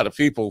still a lot of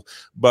people,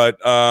 but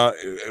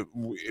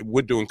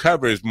we're doing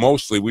covers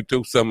mostly. We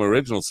do some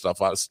original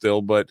stuff out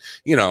still, but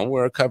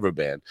we're a cover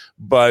band.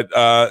 But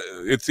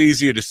it's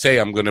easier to say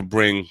I'm going to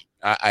bring,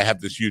 I have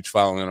this huge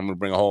following and I'm going to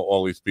bring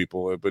all these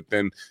people, but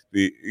then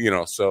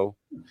so.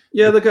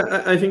 Yeah, look,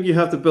 I think you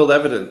have to build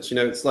evidence.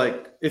 It's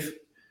like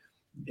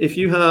if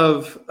you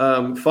have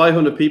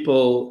 500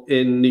 people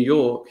in New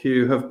York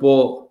who have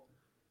bought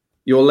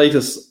your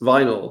latest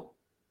vinyl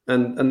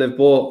and they've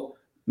bought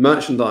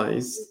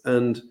merchandise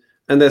and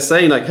they're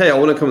saying like, hey, I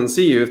want to come and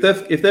see you.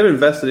 If they're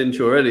invested into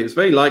you already, it's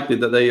very likely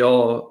that they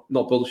are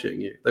not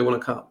bullshitting you. They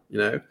want to come,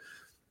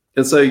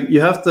 And so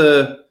you have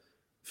to,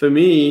 for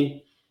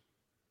me,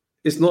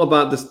 it's not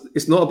about this.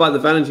 It's not about the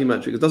vanity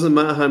metric. It doesn't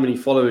matter how many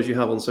followers you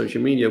have on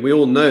social media. We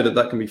all know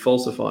that can be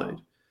falsified.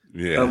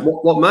 Yeah.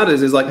 What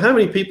matters is like how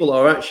many people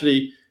are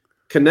actually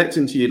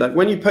connecting to you. Like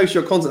when you post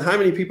your content, how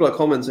many people are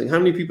commenting? How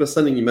many people are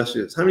sending you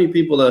messages? How many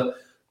people are?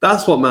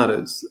 That's what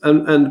matters.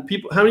 And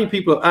people, how many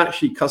people are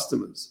actually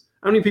customers?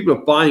 How many people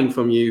are buying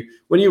from you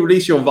when you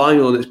release your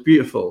vinyl and it's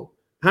beautiful?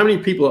 How many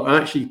people are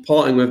actually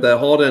parting with their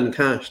hard-earned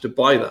cash to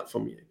buy that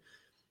from you?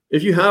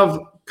 If you have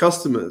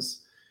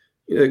customers,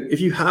 if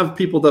you have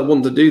people that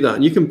want to do that,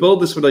 and you can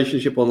build this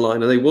relationship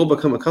online, and they will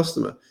become a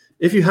customer.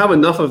 If you have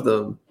enough of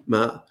them,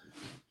 Matt,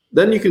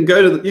 then you can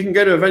go to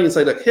a venue and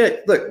say, look,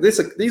 here, look,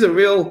 these are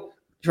real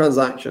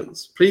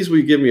transactions. Please, will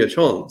you give me a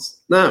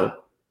chance? Now,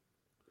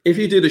 if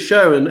you do the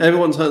show and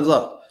everyone turns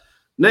up,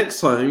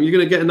 next time you're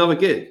going to get another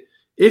gig.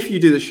 If you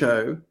do the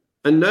show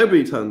and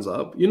nobody turns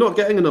up, you're not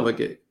getting another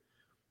gig.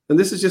 And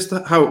this is just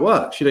how it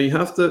works. It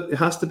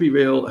has to be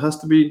real. It has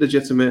to be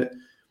legitimate.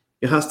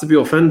 It has to be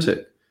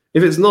authentic.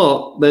 If it's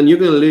not, then you're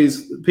going to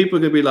lose. People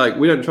are going to be like,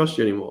 we don't trust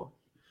you anymore.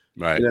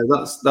 Right.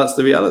 That's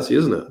the reality,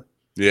 isn't it?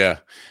 Yeah.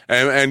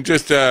 And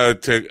just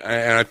and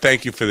I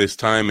thank you for this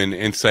time and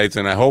insights.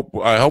 And I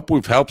hope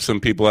we've helped some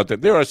people out there.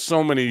 There are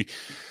so many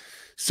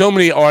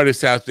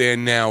artists out there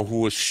now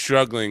who are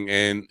struggling,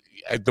 and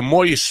the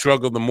more you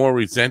struggle, the more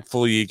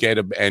resentful you get,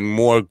 and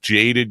more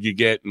jaded you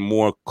get, and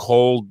more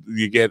cold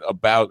you get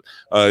about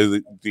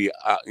the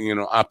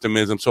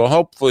optimism. So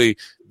hopefully,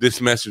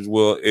 this message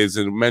is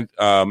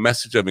a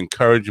message of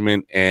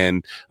encouragement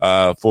and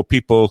for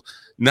people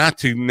not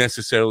to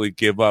necessarily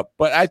give up.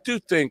 But I do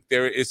think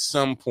there is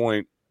some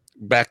point,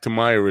 back to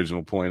my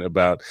original point,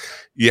 about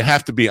you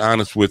have to be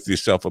honest with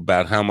yourself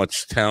about how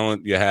much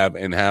talent you have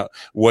and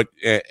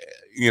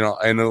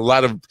and a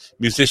lot of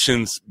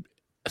musicians,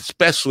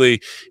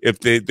 especially if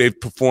they've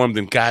performed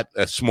and got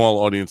a small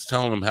audience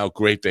telling them how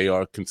great they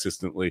are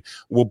consistently,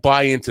 will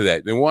buy into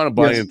that. They want to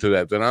buy into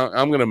that. Then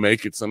I'm going to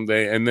make it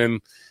someday. And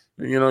then,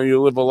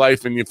 you live a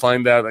life and you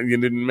find out you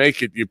didn't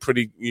make it. You're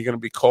going to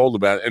be cold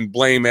about it and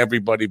blame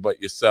everybody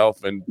but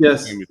yourself and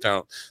blame your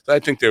talent. So I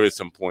think there is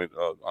some point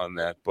on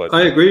that. But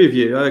I agree with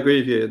you.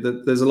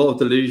 That there's a lot of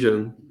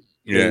delusion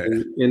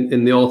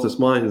in the artist's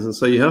minds. And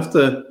so you have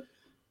to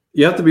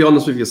be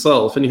honest with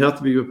yourself, and you have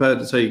to be prepared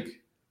to take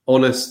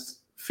honest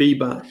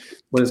feedback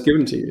when it's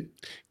given to you.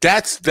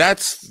 That's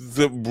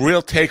the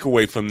real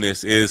takeaway from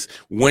this, is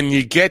when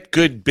you get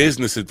good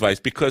business advice,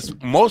 because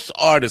most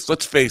artists,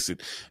 let's face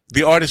it,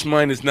 the artist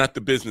mind is not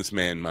the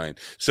businessman mind.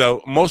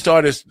 So most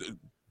artists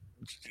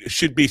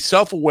should be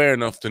self-aware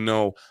enough to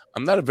know,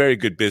 I'm not a very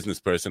good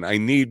business person. I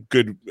need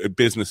good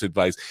business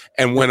advice.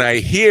 And when I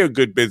hear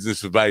good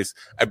business advice,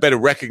 I better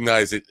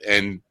recognize it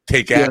and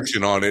take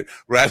action on it,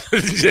 rather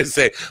than just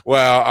say,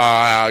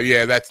 well,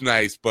 yeah, that's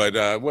nice,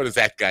 but what does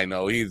that guy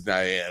know? He's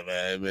not,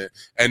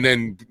 and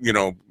then,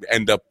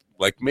 end up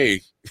like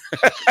me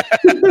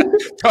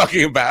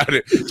talking about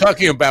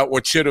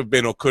what should have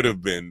been or could have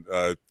been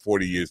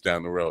 40 years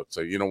down the road.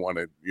 So you don't want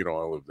to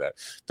live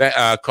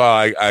that.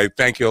 Carl, I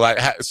thank you a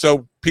lot.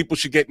 So people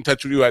should get in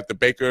touch with you at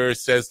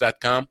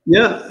thebakersays.com.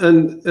 Yeah.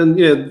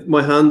 And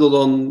my handle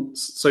on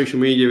social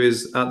media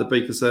is at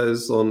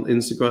thebakersays on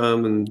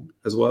Instagram and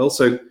as well.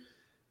 So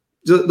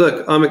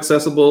look, I'm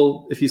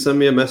accessible. If you send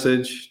me a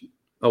message,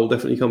 I will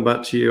definitely come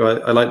back to you.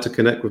 I like to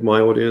connect with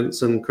my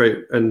audience and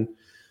create, and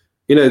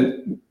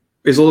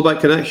it's all about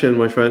connection,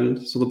 my friend.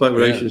 It's all about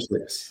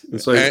relationships. And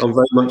so I'm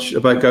very much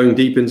about going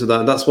deep into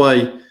that. That's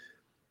why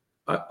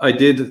I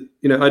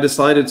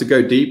decided to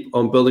go deep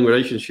on building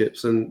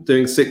relationships and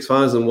doing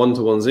 6,000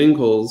 one-to-one Zoom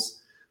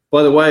calls.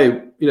 By the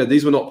way,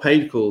 these were not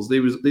paid calls.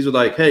 These were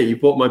like, hey, you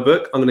bought my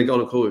book, I'm going to go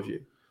on a call with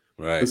you.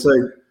 Right. And so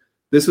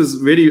this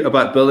was really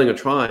about building a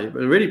tribe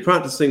and really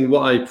practicing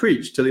what I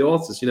preach to the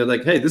artists.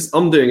 Like, hey,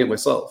 I'm doing it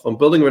myself. I'm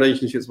building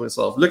relationships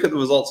myself. Look at the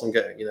results I'm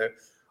getting,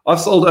 I've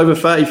sold over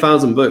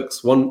 30,000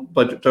 books,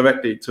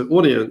 directly to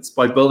audience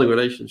by building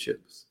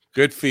relationships.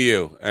 Good for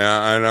you.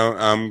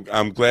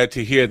 I'm glad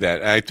to hear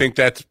that. I think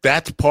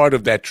that's part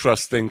of that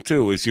trust thing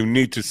too, is you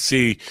need to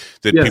see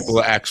that people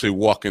are actually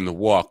walking the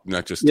walk,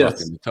 not just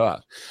talking the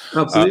talk.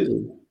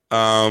 Absolutely.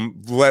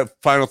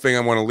 Final thing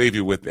I want to leave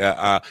you with.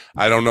 I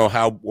don't know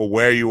how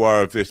aware you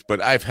are of this,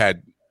 but I've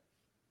had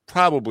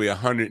probably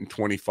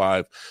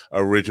 125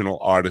 original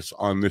artists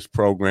on this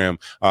program.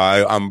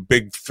 I'm a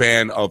big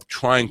fan of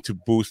trying to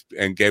boost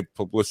and give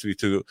publicity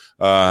to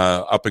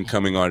up and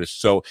coming artists.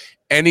 So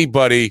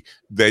anybody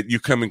that you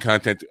come in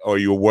contact or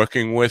you're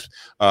working with,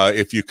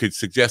 if you could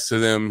suggest to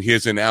them,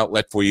 here's an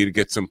outlet for you to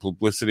get some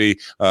publicity.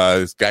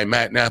 This guy,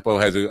 Matt Napo,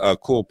 has a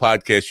cool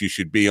podcast you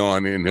should be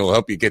on, and he'll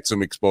help you get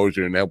some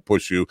exposure and help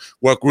push you.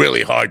 Work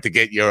really hard to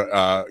get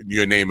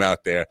your name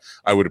out there.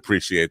 I would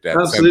appreciate that.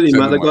 Absolutely,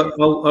 Matt.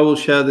 I will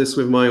share this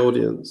with my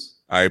audience.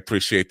 I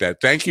appreciate that.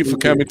 Thank you for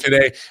coming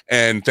today,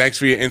 and thanks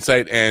for your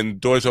insight.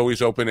 And doors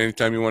always open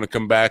anytime you want to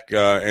come back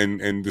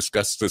and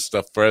discuss this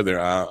stuff further.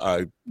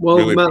 Matt,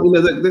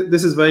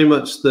 this is very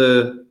much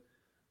the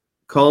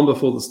calm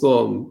before the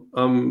storm.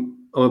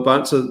 I'm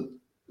about to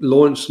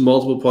launch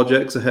multiple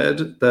projects ahead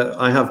that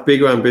I have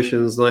bigger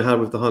ambitions than I had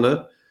with the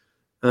Hunter,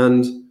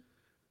 and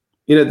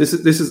this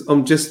is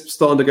I'm just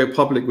starting to go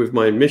public with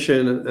my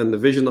mission and the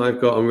vision that I've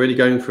got. I'm really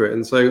going for it,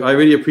 and so I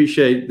really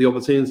appreciate the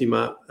opportunity,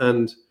 Matt,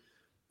 and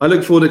I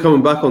look forward to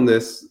coming back on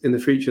this in the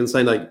future and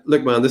saying, like,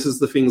 look, man, this is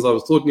the things I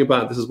was talking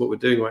about. This is what we're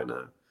doing right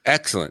now.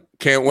 Excellent.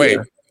 Can't wait.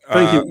 Yeah.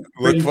 Thank you.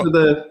 Thank you for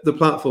the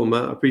platform,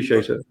 Matt. I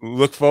appreciate it.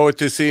 Look forward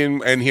to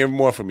seeing and hearing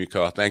more from you,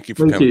 Carl. Thank you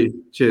for coming. Thank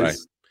you. Cheers. Bye.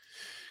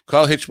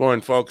 Carl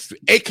Hitchborn, folks,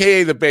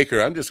 a.k.a. The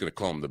Baker. I'm just going to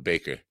call him The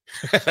Baker.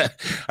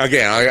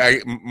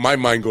 Again, my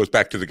mind goes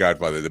back to The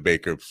Godfather, The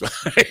Baker.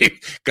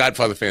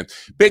 Godfather fans.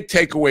 Big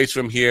takeaways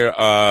from here.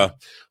 Wow,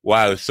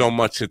 there's so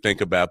much to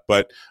think about.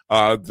 But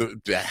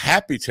the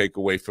happy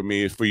takeaway for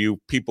me is for you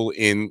people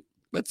in,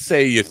 let's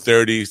say, your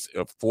 30s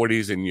or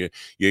 40s, and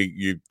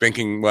you're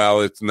thinking,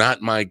 well, it's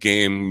not my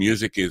game.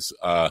 Music is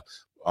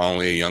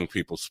only a young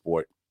people's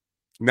sport.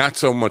 Not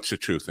so much the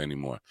truth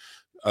anymore.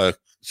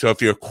 So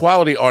if you're a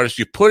quality artist,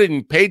 you put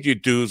in, paid your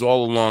dues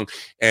all along,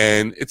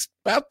 and it's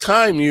about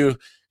time you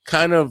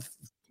kind of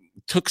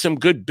took some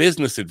good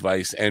business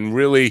advice and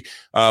really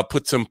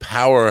put some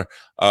power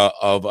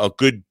of a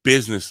good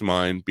business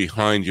mind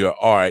behind your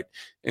art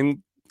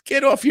and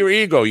get off your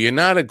ego. You're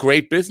not a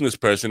great business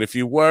person. If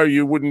you were,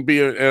 you wouldn't be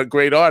a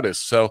great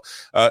artist. So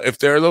if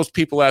there are those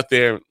people out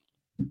there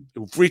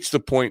who've reached the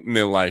point in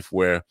their life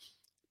where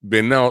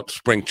they're not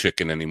spring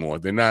chicken anymore.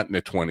 They're not in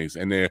their 20s,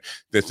 and they're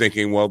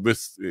thinking, well,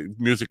 this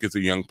music is a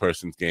young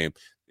person's game.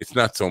 It's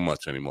not so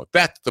much anymore.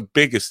 That's the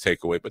biggest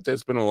takeaway, but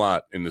there's been a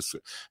lot in this.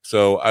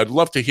 So I'd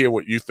love to hear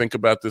what you think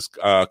about this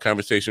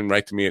conversation.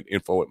 Write to me at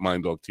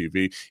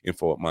info@MindDogTV,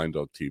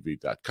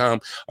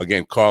 info@MindDogTV.com.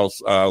 Again,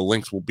 Carl's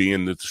links will be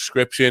in the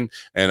description,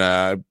 and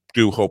I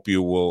do hope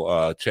you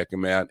will check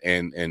him out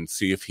and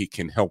see if he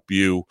can help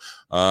you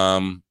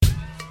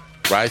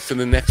rise to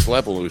the next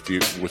level with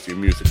your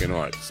music and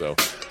art. So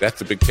that's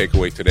a big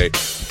takeaway today.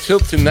 Till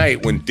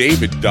tonight, when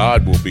David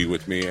Dodd will be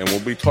with me, and we'll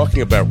be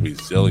talking about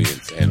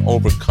resilience and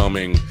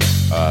overcoming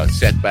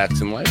setbacks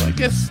in life. I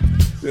guess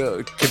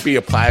it could be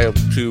applied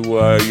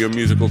to your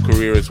musical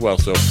career as well.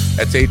 So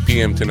that's 8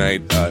 p.m.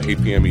 tonight,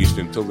 8 p.m.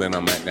 Eastern. Till then,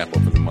 I'm Matt Nappo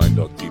for the Mind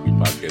Dog TV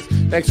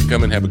podcast. Thanks for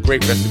coming. Have a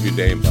great rest of your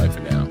day, and bye for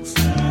now.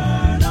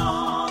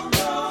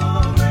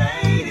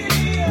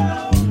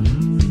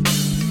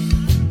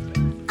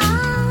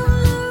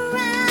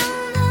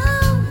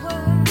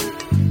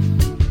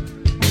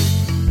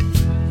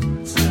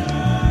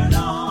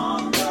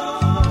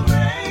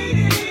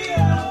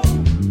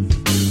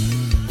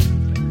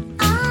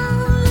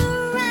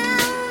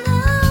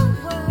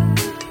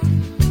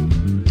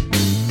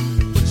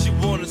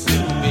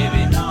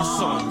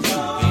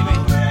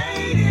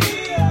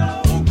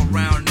 Walk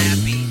around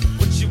nappy.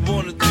 What you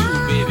wanna do,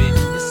 baby?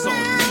 It's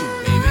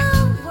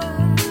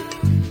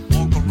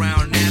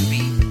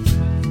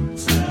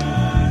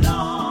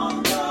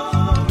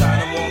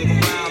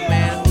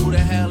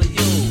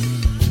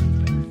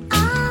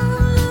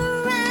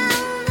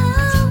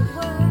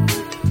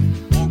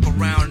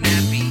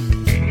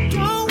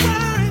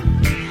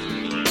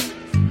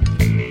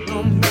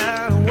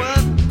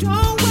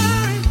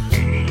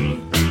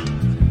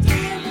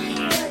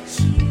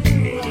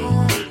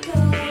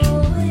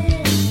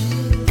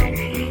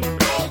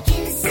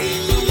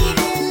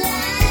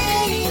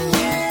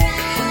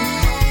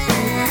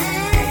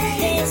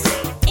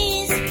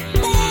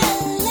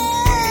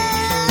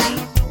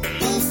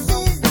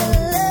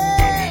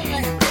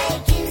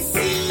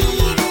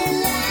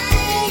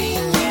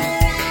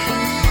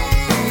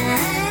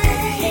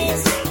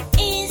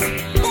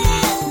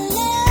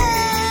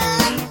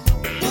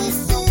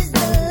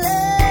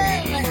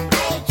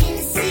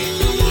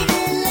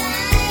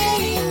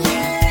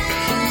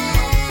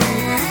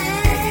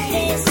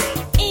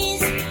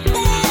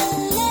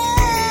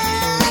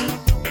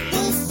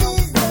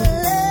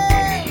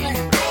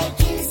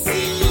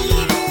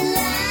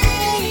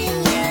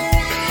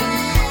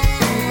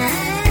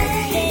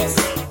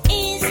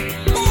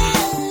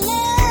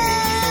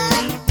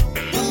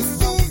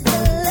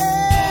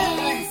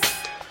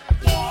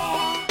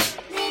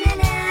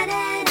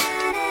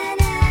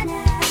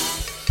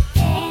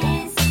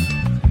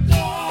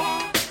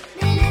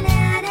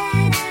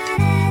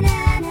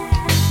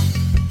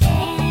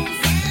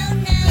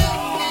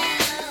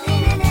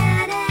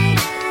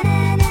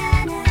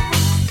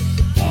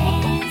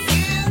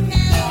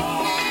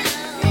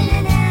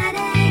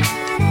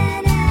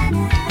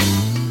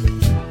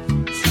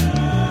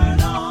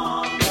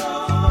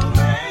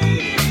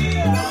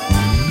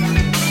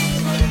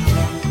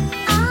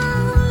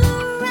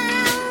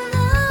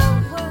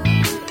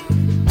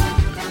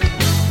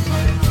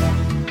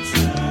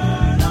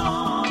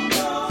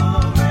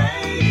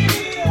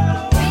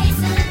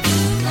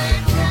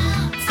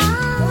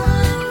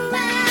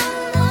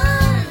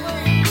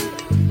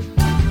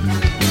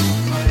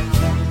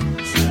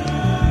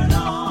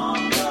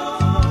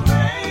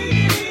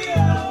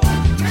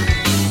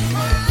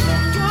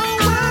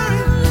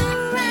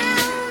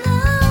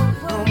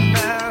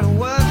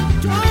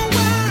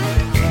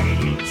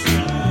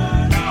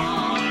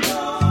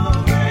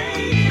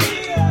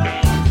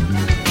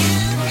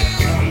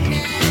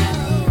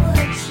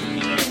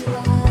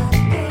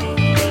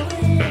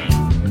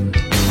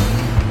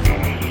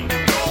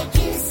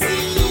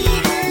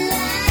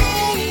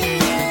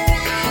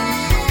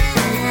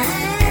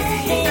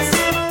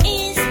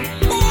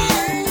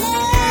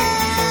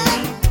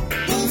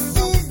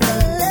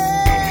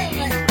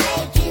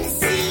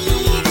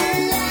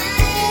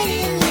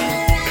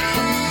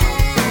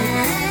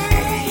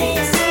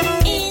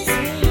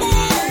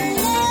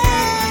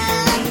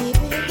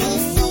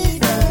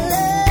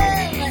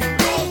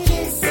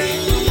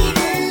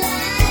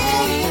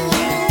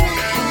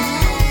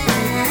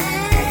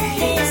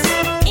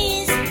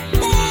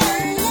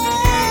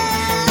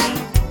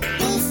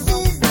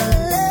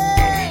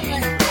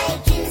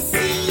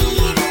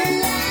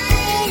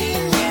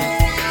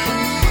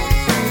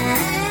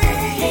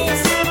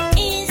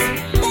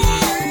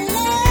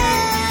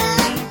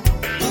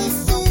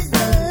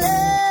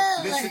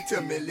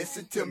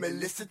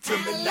listen to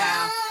me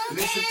now.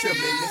 Listen to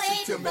me,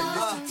 listen to me,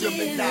 listen to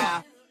me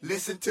now.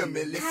 Listen to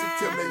me, listen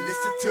to me,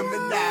 listen to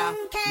me now.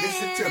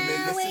 Listen to me,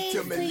 listen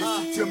to me,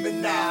 listen to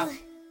me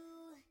now.